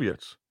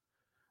Soviets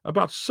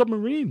about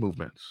submarine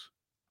movements.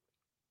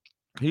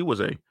 He was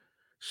a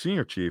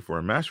senior chief or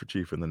a master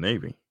chief in the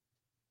Navy.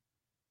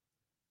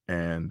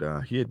 And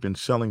he had been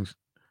selling,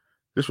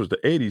 this was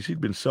the 80s,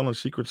 he'd been selling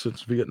secrets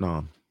since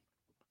Vietnam.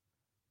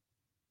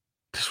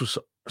 This was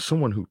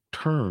someone who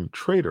turned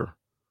traitor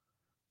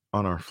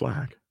on our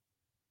flag,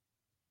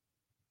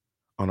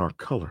 on our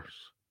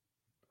colors.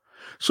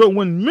 So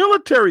when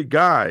military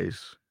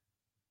guys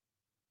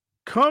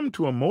come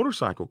to a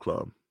motorcycle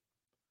club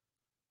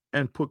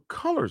and put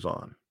colors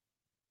on,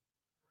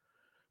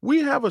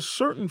 we have a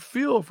certain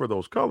feel for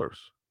those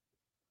colors,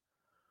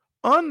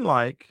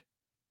 unlike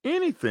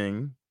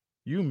anything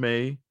you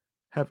may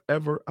have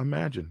ever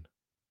imagined.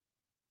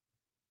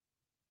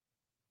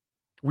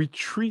 We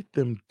treat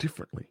them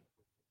differently.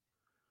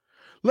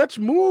 Let's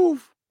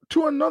move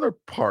to another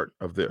part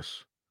of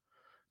this,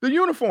 the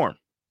uniform.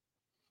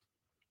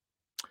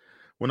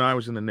 When I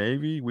was in the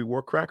Navy, we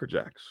wore Cracker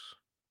Jacks.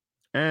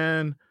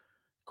 And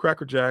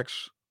Cracker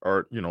Jacks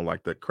are,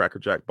 like the Cracker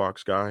Jack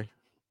box guy.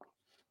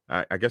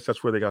 I guess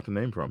that's where they got the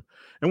name from.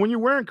 And when you're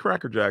wearing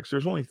Cracker Jacks,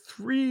 there's only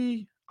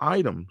 3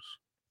 items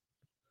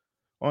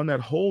on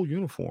that whole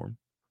uniform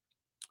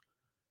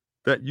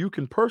that you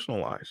can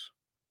personalize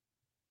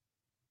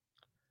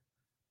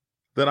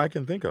that I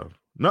can think of.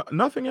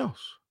 Nothing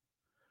else.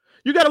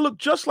 You got to look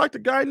just like the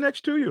guy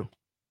next to you,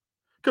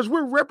 because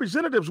we're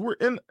representatives. We're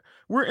in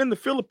the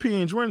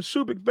Philippines. We're in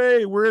Subic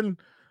Bay. We're in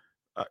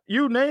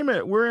you name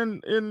it. We're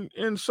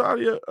in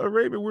Saudi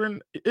Arabia. We're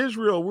in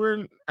Israel. We're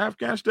in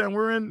Afghanistan.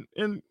 We're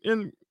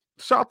in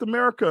South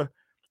America.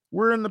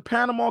 We're in the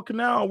Panama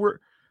Canal.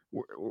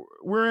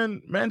 We're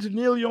in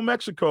Manzanillo,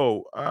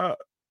 Mexico.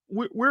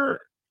 We're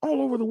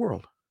all over the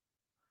world.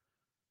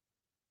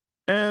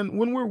 And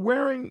when we're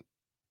wearing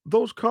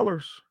those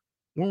colors,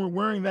 when we're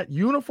wearing that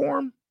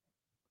uniform,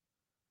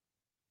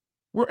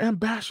 we're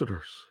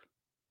ambassadors.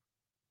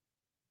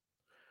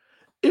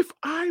 If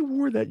I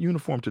wore that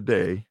uniform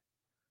today,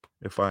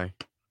 if I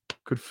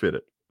could fit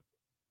it,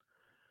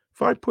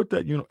 if I put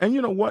that and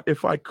you know what?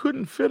 If I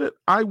couldn't fit it,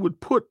 I would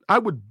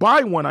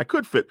buy one I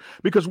could fit,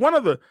 because one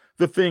of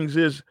the things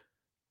is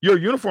your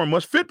uniform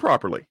must fit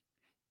properly.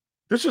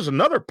 This is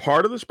another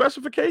part of the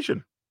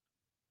specification.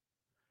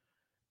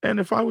 And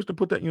if I was to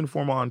put that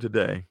uniform on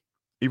today,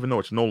 even though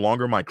it's no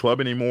longer my club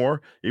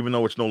anymore, even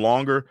though it's no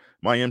longer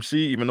my MC,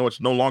 even though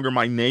it's no longer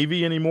my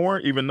Navy anymore,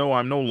 even though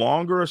I'm no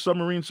longer a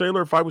submarine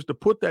sailor, if I was to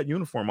put that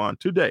uniform on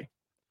today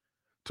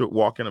to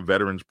walk in a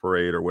veterans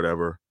parade or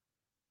whatever,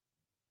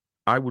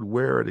 I would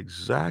wear it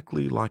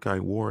exactly like I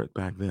wore it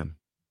back then.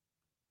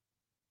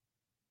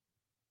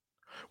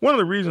 One of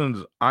the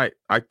reasons I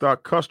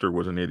thought Custer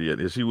was an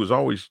idiot is he was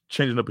always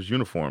changing up his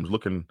uniforms,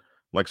 looking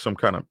like some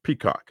kind of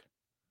peacock.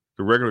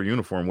 The regular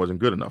uniform wasn't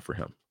good enough for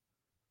him.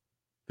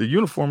 The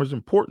uniform is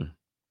important.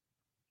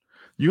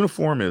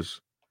 Uniform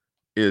is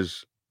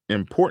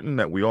important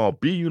that we all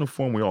be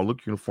uniform, we all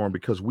look uniform,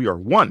 because we are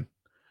one.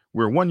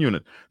 We're one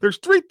unit. There's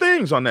 3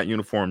 things on that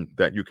uniform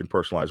that you can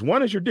personalize.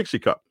 One is your Dixie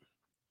cup.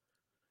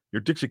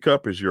 Your Dixie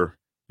cup is your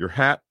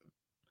hat.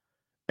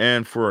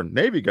 And for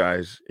Navy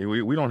guys,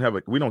 we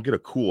don't get a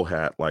cool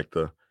hat like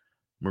the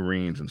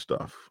Marines and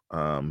stuff.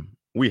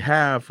 We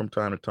have from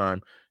time to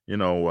time,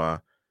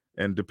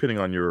 and depending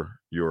on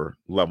your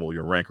level,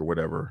 your rank or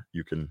whatever,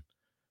 you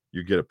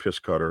get a piss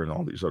cutter and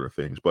all these other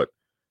things. But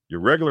your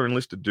regular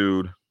enlisted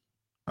dude,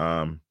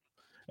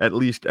 at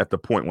least at the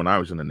point when I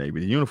was in the Navy,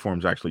 the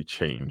uniforms actually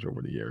change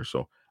over the years.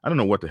 So I don't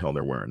know what the hell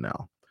they're wearing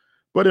now.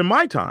 But in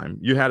my time,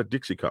 you had a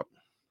Dixie cup.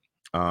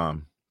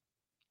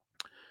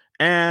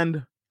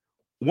 And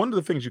one of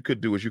the things you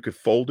could do is you could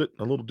fold it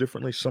a little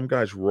differently. Some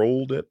guys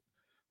rolled it,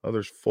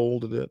 others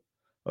folded it,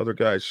 other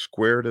guys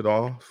squared it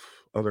off,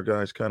 other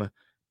guys kind of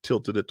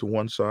tilted it to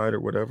one side or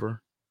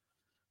whatever.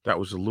 That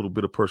was a little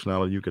bit of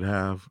personality you could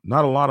have.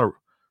 Not a lot of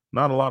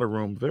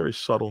room, very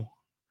subtle.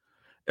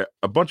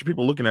 A bunch of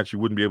people looking at you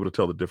wouldn't be able to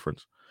tell the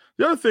difference.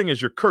 The other thing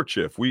is your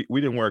kerchief. We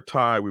didn't wear a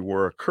tie, we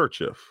wore a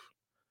kerchief,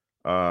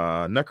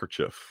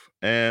 neckerchief,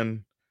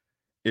 and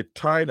it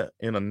tied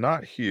in a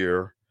knot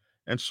here.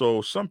 And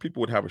so some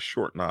people would have a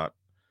short knot,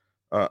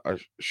 a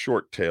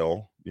short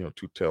tail, 2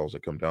 tails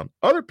that come down.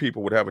 Other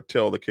people would have a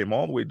tail that came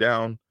all the way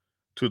down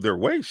to their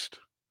waist.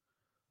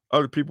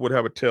 Other people would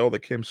have a tail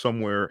that came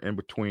somewhere in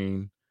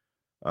between.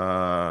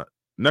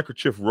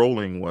 Neckerchief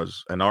rolling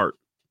was an art.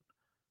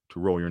 To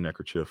roll your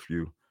neckerchief,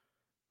 you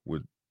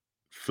would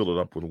fill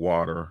it up with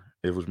water.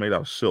 It was made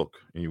out of silk,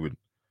 and you would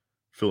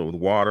fill it with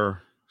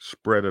water,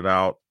 spread it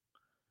out,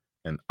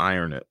 and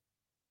iron it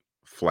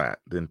flat.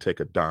 Then take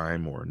a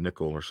dime or a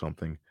nickel or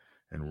something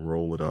and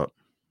roll it up.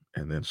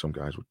 And then some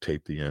guys would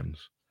tape the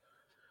ends.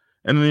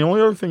 And then the only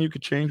other thing you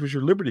could change was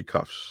your Liberty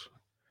cuffs.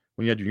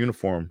 When you had your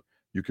uniform,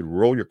 you could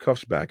roll your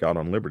cuffs back out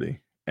on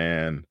Liberty,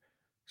 and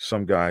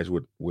some guys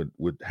would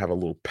have a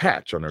little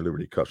patch on their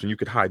Liberty cuffs, and you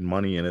could hide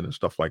money in it and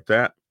stuff like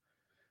that.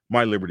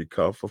 My Liberty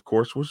cuff, of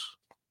course, was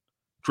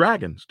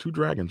dragons, 2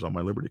 dragons on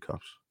my Liberty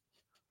cuffs.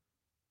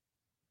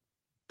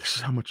 This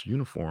is how much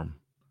uniform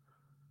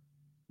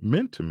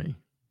meant to me.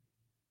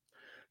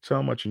 It's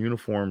how much a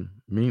uniform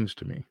means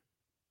to me.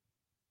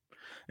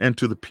 And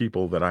to the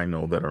people that I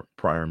know that are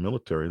prior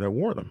military that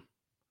wore them.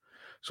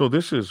 So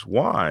this is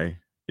why,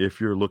 if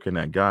you're looking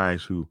at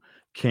guys who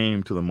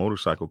came to the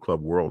motorcycle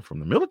club world from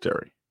the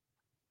military,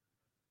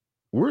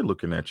 we're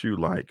looking at you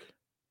like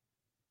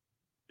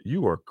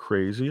you are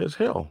crazy as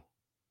hell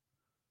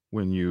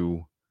when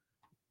you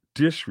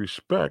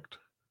disrespect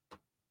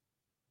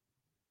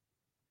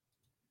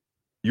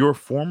your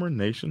former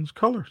nation's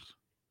colors.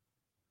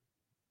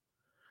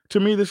 To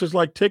me, this is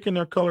like taking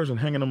their colors and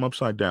hanging them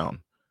upside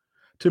down.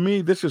 To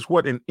me, this is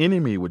what an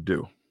enemy would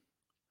do.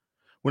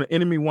 When an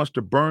enemy wants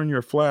to burn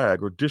your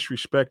flag or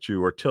disrespect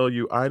you or tell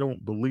you, I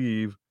don't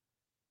believe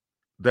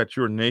that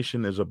your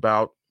nation is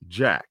about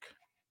Jack,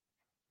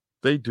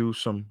 they do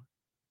some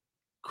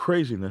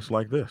craziness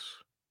like this.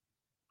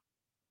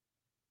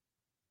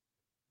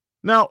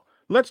 Now,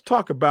 let's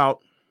talk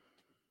about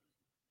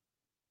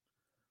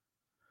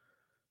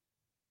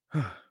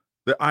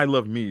the I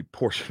love me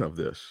portion of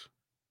this.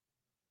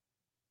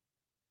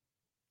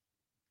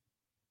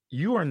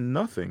 You are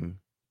nothing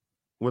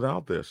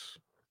without this.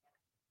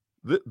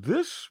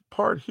 This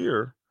part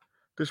here,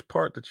 this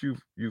part that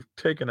you've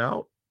taken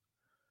out,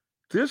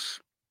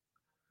 this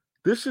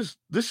is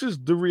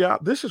the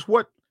reality. This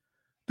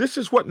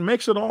is what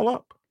makes it all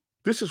up.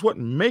 This is what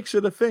makes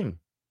it a thing.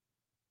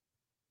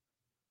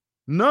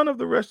 None of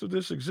the rest of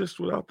this exists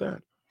without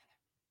that.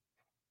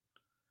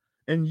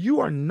 And you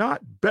are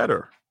not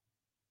better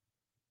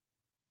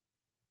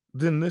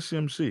than this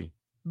MC.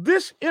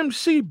 This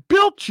MC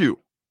built you.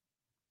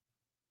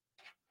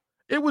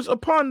 It was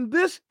upon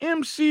this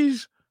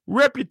MC's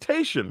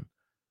reputation.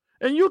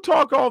 And you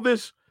talk all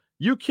this,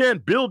 you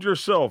can't build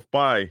yourself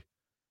by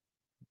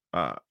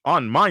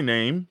on my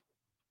name.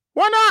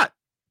 Why not?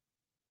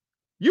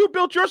 You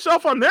built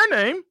yourself on their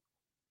name.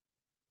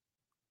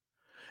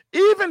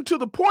 Even to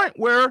the point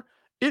where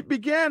it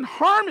began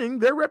harming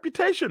their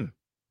reputation.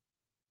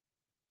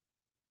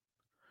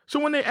 So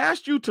when they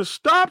asked you to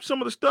stop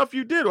some of the stuff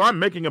you did, or I'm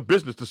making a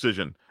business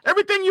decision,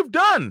 everything you've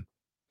done,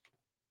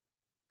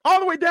 all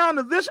the way down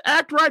to this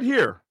act right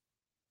here,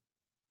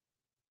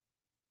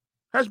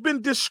 has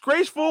been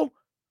disgraceful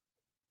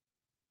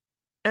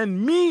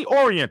and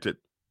me-oriented.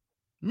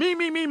 Me,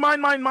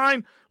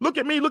 mine. Look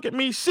at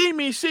me, see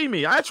me.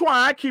 That's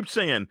why I keep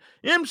saying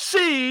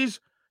MCs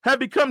have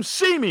become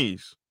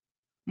see-me's.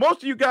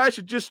 Most of you guys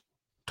should just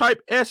type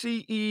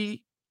SEEME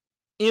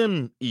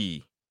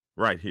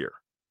right here.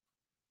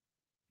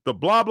 The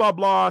blah, blah,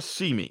 blah,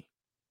 see me.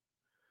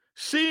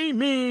 See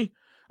me.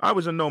 I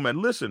was a nomad.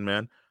 Listen,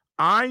 man,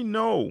 I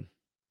know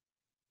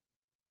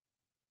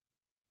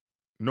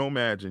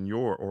nomads in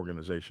your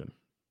organization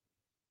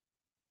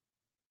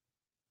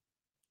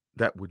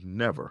that would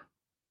never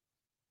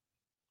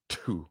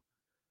do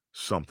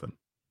something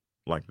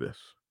like this.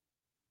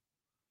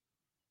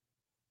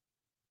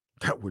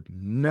 That would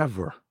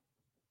never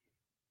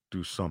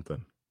do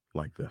something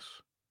like this.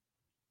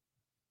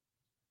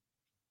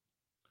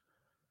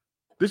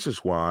 This is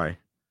why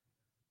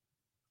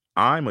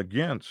I'm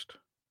against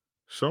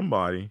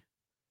somebody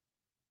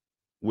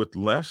with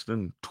less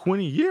than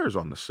 20 years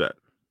on the set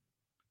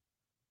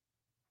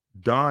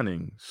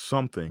donning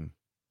something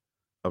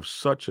of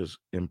such as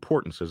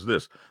importance as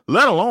this,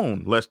 let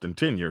alone less than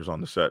 10 years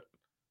on the set,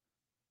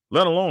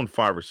 let alone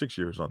 5 or 6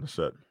 years on the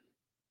set.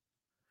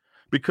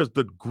 Because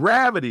the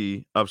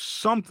gravity of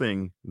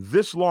something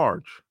this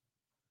large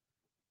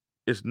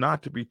is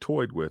not to be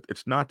toyed with.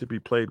 It's not to be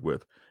played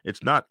with.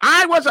 It's not,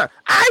 I was a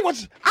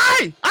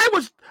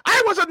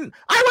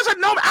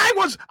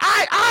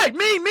nomad.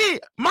 Me,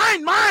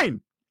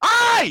 mine.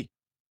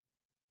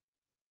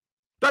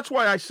 That's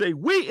why I say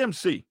we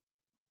MC.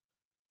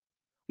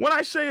 When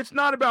I say it's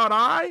not about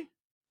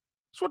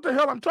it's what the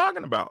hell I'm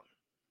talking about.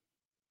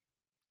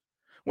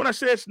 When I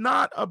say it's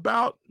not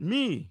about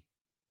me,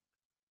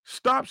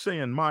 stop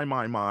saying my,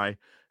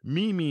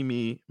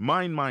 me,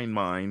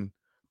 mine.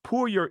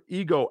 Pour your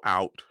ego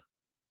out.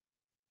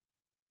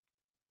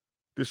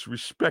 This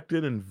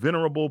respected and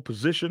venerable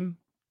position.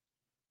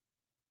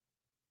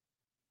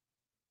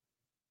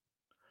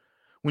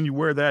 When you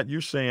wear that,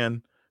 you're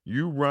saying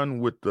you run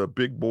with the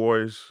big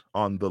boys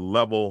on the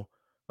level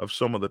of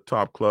some of the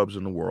top clubs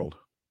in the world.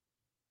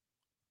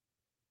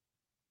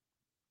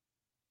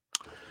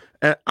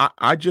 And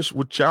I just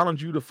would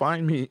challenge you to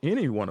find me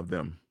any one of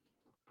them.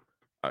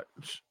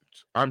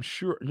 I'm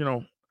sure,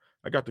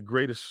 I got the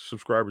greatest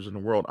subscribers in the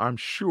world. I'm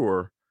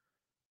sure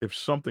if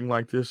something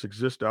like this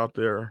exists out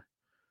there,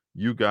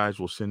 you guys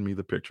will send me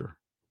the picture.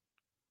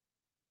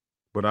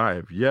 But I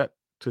have yet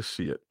to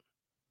see it.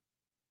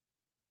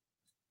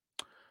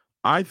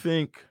 I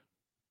think,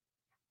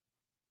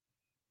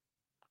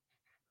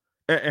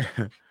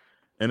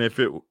 and if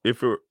it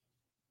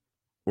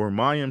were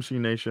my MC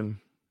Nation,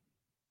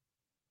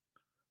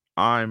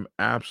 I'm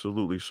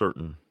absolutely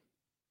certain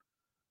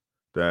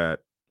that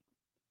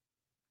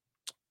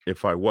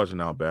if I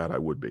wasn't out bad, I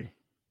would be.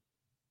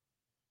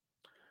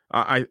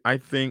 I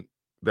think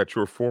that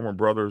your former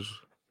brothers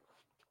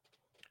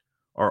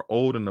are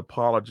owed an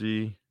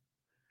apology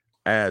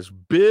as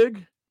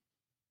big,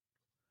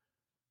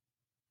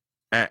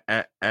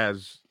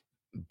 as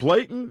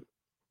blatant,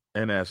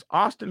 and as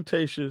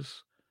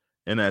ostentatious,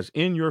 and as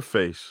in your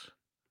face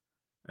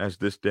as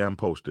this damn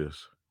post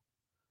is.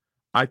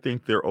 I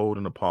think they're owed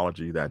an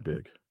apology that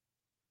big.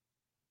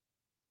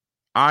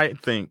 I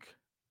think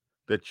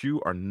that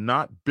you are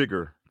not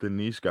bigger than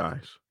these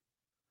guys.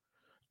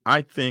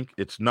 I think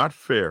it's not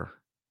fair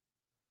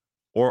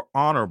or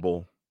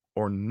honorable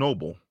or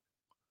noble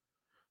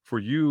for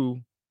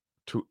you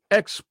to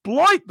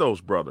exploit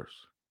those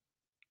brothers'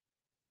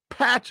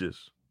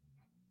 patches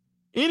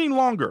any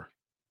longer.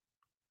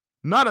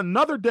 Not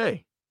another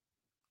day.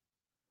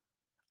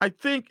 I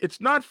think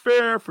it's not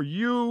fair for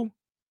you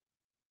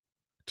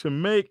to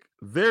make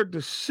their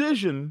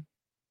decision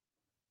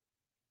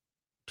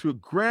to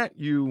grant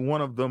you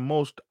one of the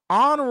most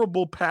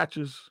honorable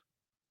patches,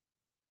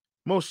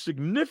 most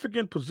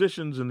significant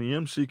positions in the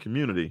MC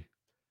community.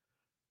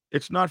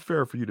 It's not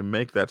fair for you to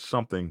make that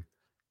something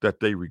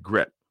that they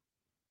regret.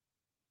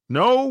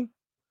 No,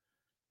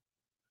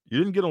 you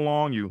didn't get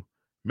along. You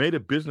made a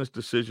business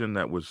decision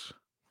that was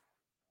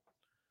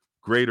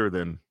greater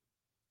than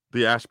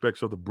the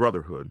aspects of the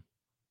brotherhood.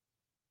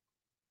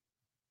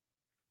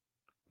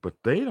 But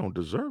they don't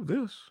deserve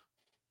this.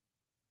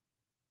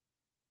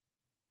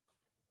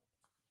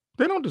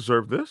 They don't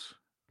deserve this.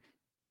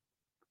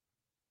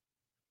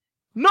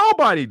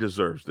 Nobody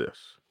deserves this.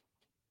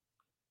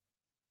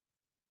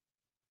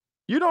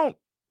 You don't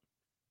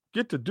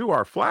get to do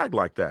our flag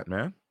like that,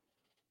 man.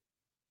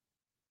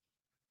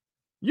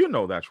 You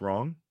know that's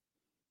wrong.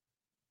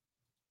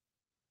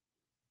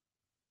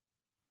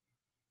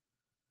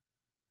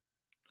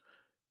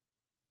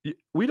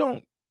 We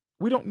don't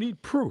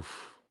need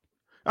proof.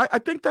 I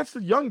think that's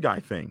the young guy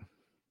thing.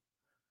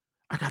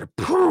 I got to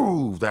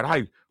prove that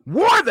I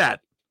wore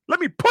that. Let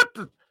me put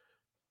the...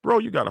 Bro,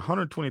 you got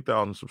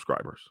 120,000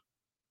 subscribers.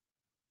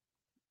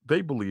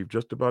 They believe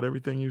just about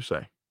everything you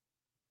say.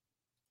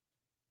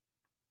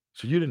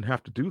 So you didn't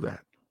have to do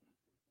that.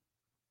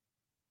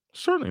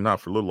 Certainly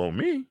not for little old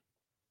me.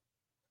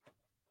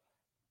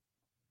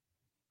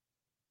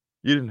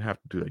 You didn't have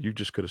to do that. You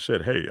just could have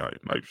said, hey,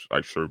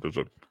 I served as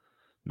a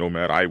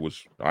nomad.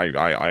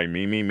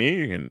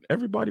 Me, and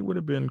everybody would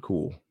have been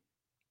cool.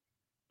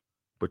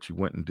 But you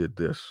went and did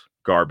this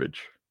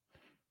garbage.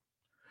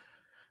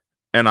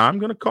 And I'm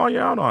going to call you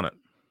out on it.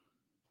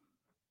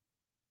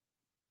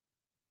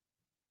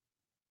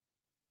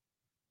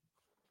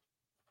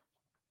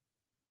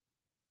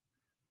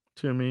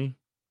 To me,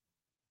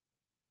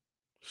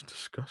 it's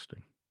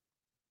disgusting.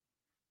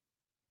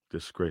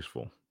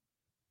 Disgraceful.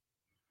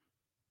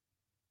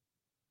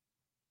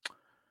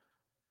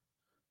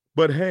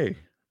 But hey,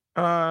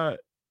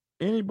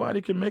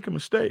 anybody can make a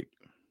mistake.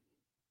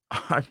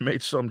 I've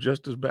made some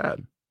just as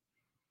bad.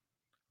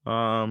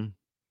 Young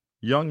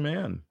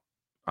man,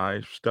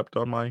 I stepped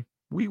on my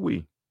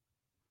wee-wee.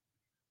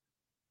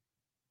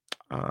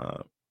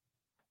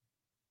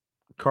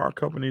 car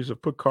companies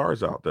have put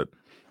cars out that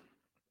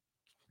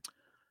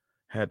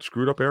had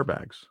screwed up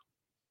airbags,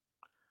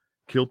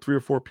 killed 3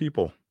 or 4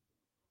 people.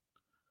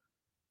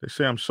 They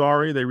say, I'm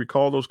sorry. They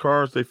recall those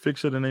cars. They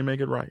fix it and they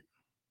make it right.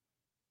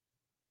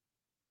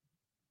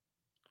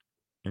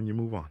 And you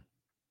move on.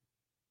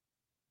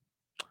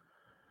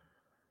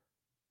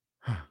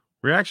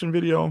 Reaction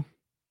video,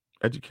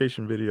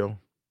 education video.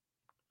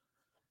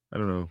 I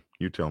don't know.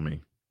 You tell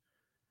me.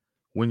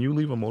 When you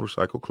leave a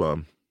motorcycle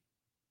club,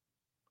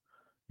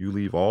 you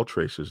leave all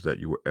traces that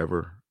you were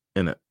ever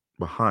in it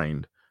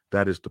behind.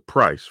 That is the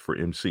price for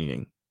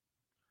emceeing.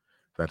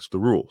 That's the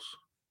rules.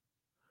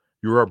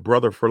 You're our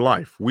brother for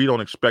life. We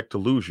don't expect to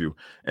lose you.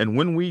 And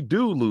when we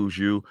do lose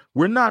you,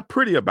 we're not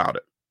pretty about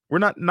it. We're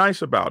not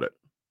nice about it.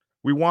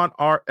 We want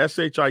our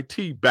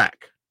SHIT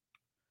back.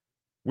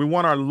 We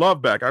want our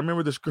love back. I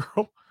remember this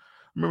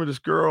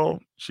girl.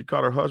 She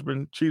caught her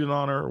husband cheating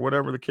on her, or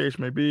whatever the case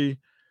may be.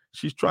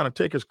 She's trying to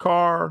take his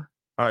car.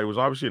 It was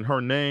obviously in her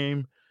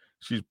name.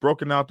 She's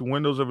broken out the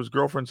windows of his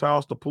girlfriend's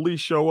house. The police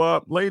show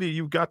up. Lady,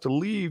 you've got to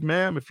leave,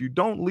 ma'am. If you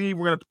don't leave,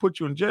 we're going to have to put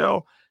you in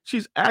jail.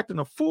 She's acting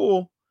a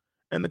fool.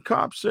 And the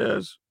cop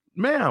says,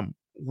 ma'am,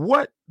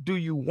 what do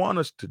you want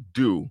us to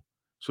do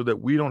so that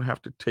we don't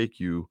have to take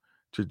you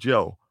to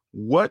jail?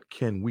 What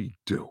can we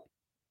do?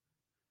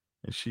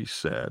 And she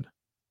said,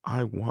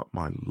 I want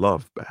my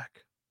love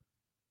back.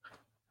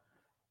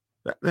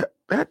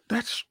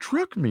 That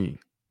struck me.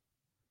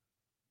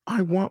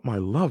 I want my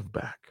love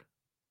back.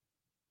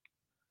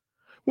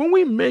 When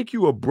we make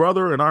you a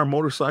brother in our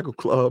motorcycle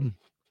club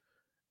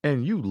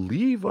and you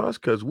leave us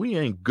because we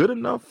ain't good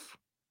enough,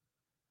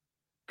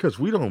 because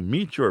we don't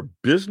meet your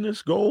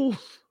business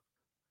goals,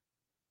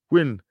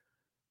 when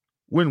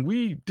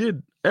we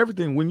did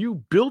everything, when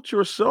you built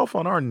yourself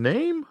on our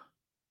name,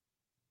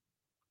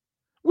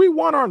 we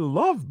want our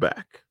love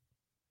back.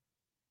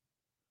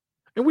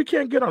 And we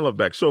can't get our love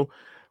back. So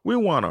we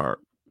want our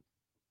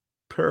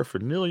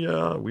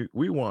paraphernalia.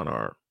 We want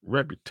our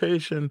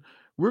reputation.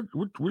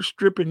 We're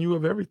stripping you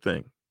of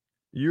everything.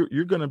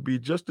 You're going to be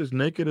just as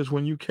naked as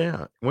when you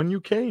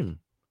came.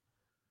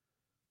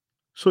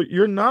 So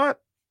you're not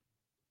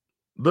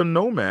the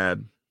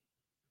nomad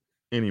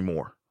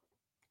anymore.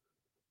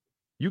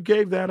 You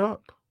gave that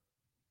up.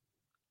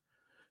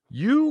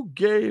 You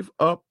gave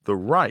up the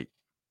right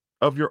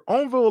of your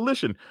own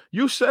volition.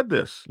 You said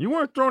this. You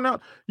weren't thrown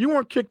out. You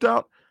weren't kicked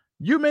out.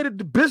 You made a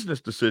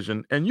business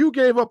decision and you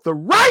gave up the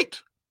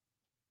right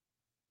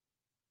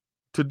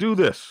to do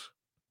this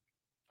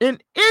in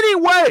any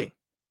way,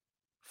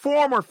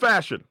 form, or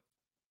fashion.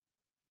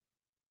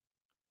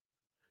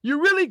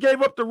 You really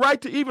gave up the right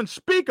to even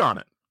speak on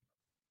it.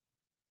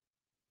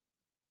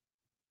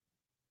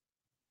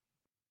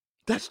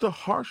 That's the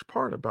harsh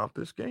part about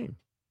this game.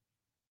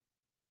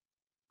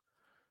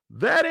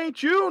 That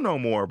ain't you no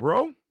more,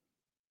 bro.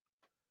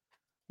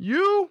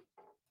 You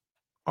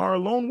are a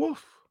lone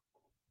wolf.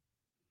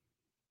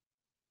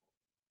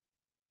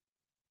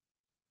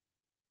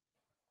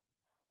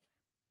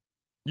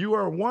 You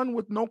are one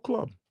with no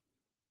club.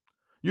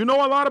 You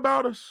know a lot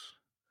about us.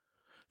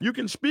 You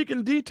can speak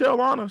in detail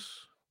on us.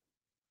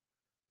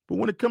 But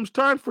when it comes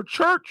time for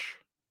church,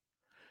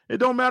 it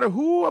don't matter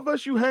who of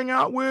us you hang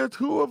out with,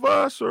 who of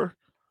us are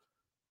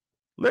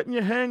letting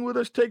you hang with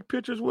us, take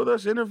pictures with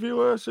us,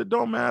 interview us. It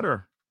don't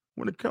matter.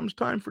 When it comes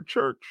time for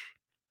church,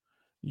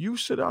 you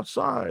sit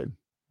outside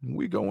and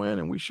we go in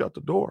and we shut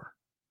the door.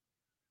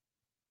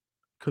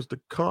 Because the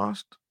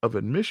cost of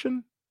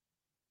admission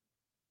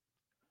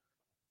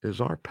is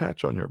our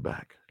patch on your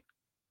back,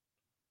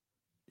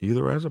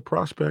 either as a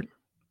prospect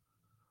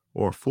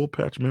or a full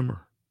patch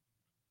member.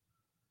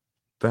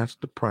 That's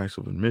the price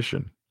of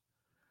admission.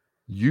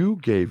 You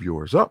gave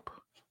yours up.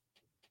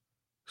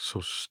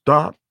 So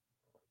stop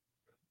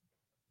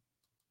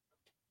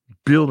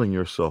building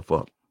yourself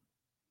up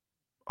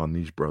on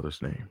these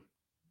brothers' name.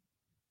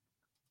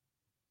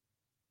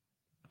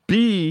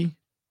 Be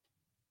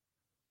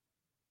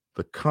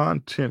the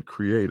content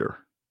creator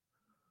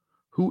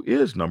who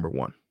is number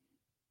one.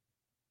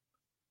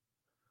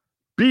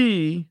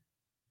 Be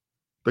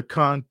the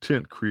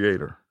content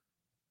creator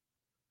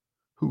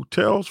who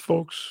tells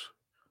folks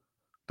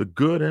the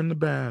good and the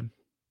bad,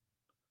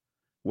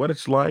 what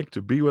it's like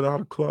to be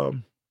without a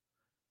club,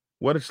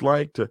 what it's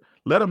like to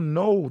let them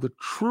know the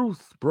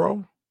truth,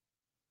 bro.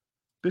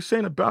 This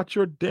ain't about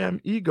your damn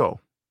ego.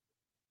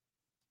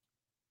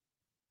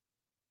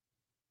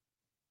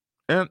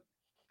 And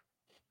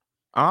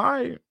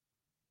I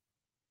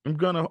am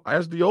going to,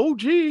 as the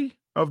OG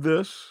of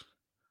this,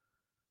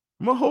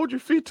 I'm going to hold your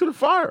feet to the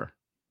fire.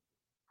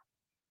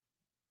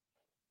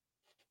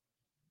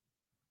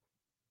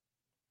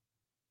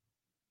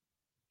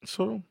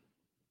 So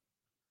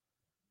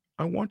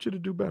I want you to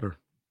do better.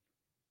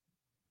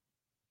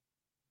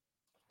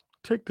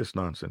 Take this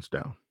nonsense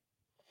down.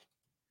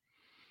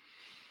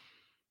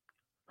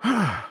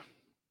 I'm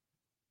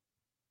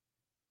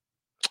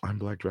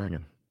Black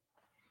Dragon.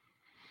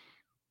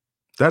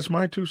 That's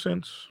my 2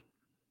 cents.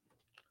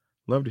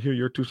 Love to hear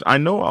your 2 cents. I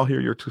know I'll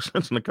hear your 2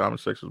 cents in the comment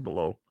sections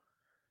below.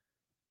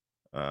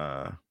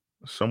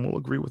 Some will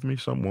agree with me,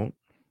 some won't.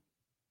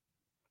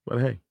 But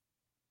hey,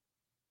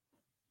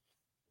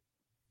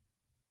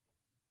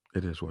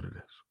 it is what it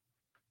is.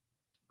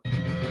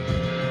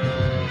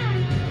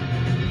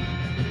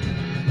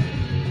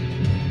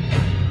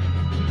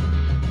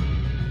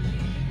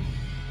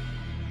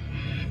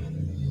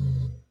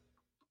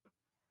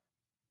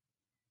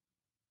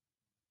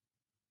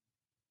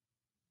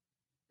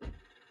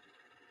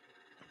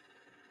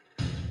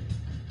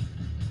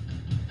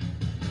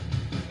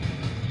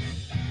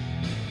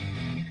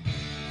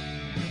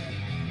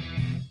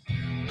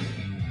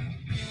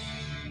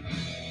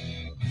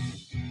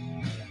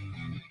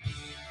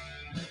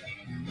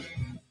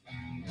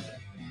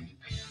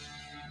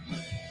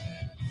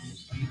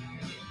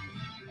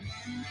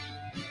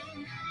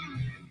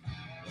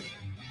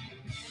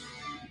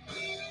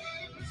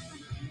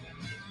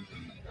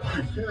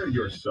 Prepare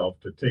yourself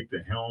to take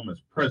the helm as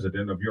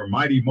president of your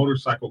mighty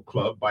motorcycle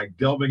club by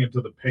delving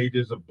into the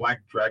pages of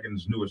Black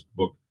Dragon's newest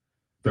book,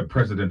 The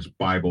President's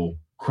Bible,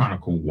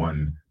 Chronicle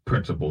 1,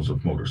 Principles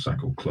of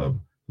Motorcycle Club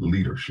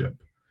Leadership.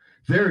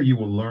 There you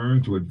will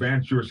learn to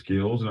advance your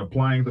skills in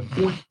applying the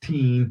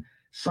 14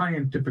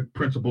 scientific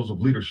principles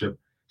of leadership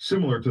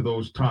similar to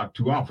those taught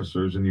to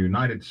officers in the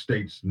United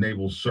States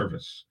Naval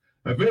Service.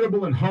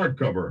 Available in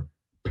hardcover,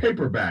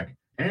 paperback,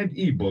 and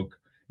ebook.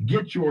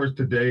 Get yours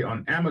today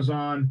on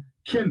Amazon,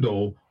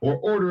 Kindle, or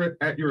order it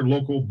at your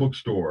local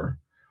bookstore.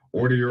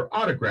 Order your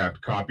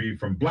autographed copy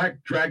from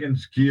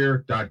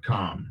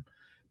blackdragonsgear.com.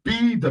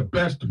 Be the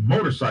best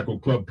motorcycle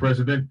club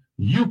president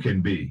you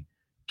can be.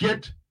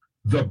 Get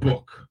the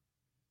book.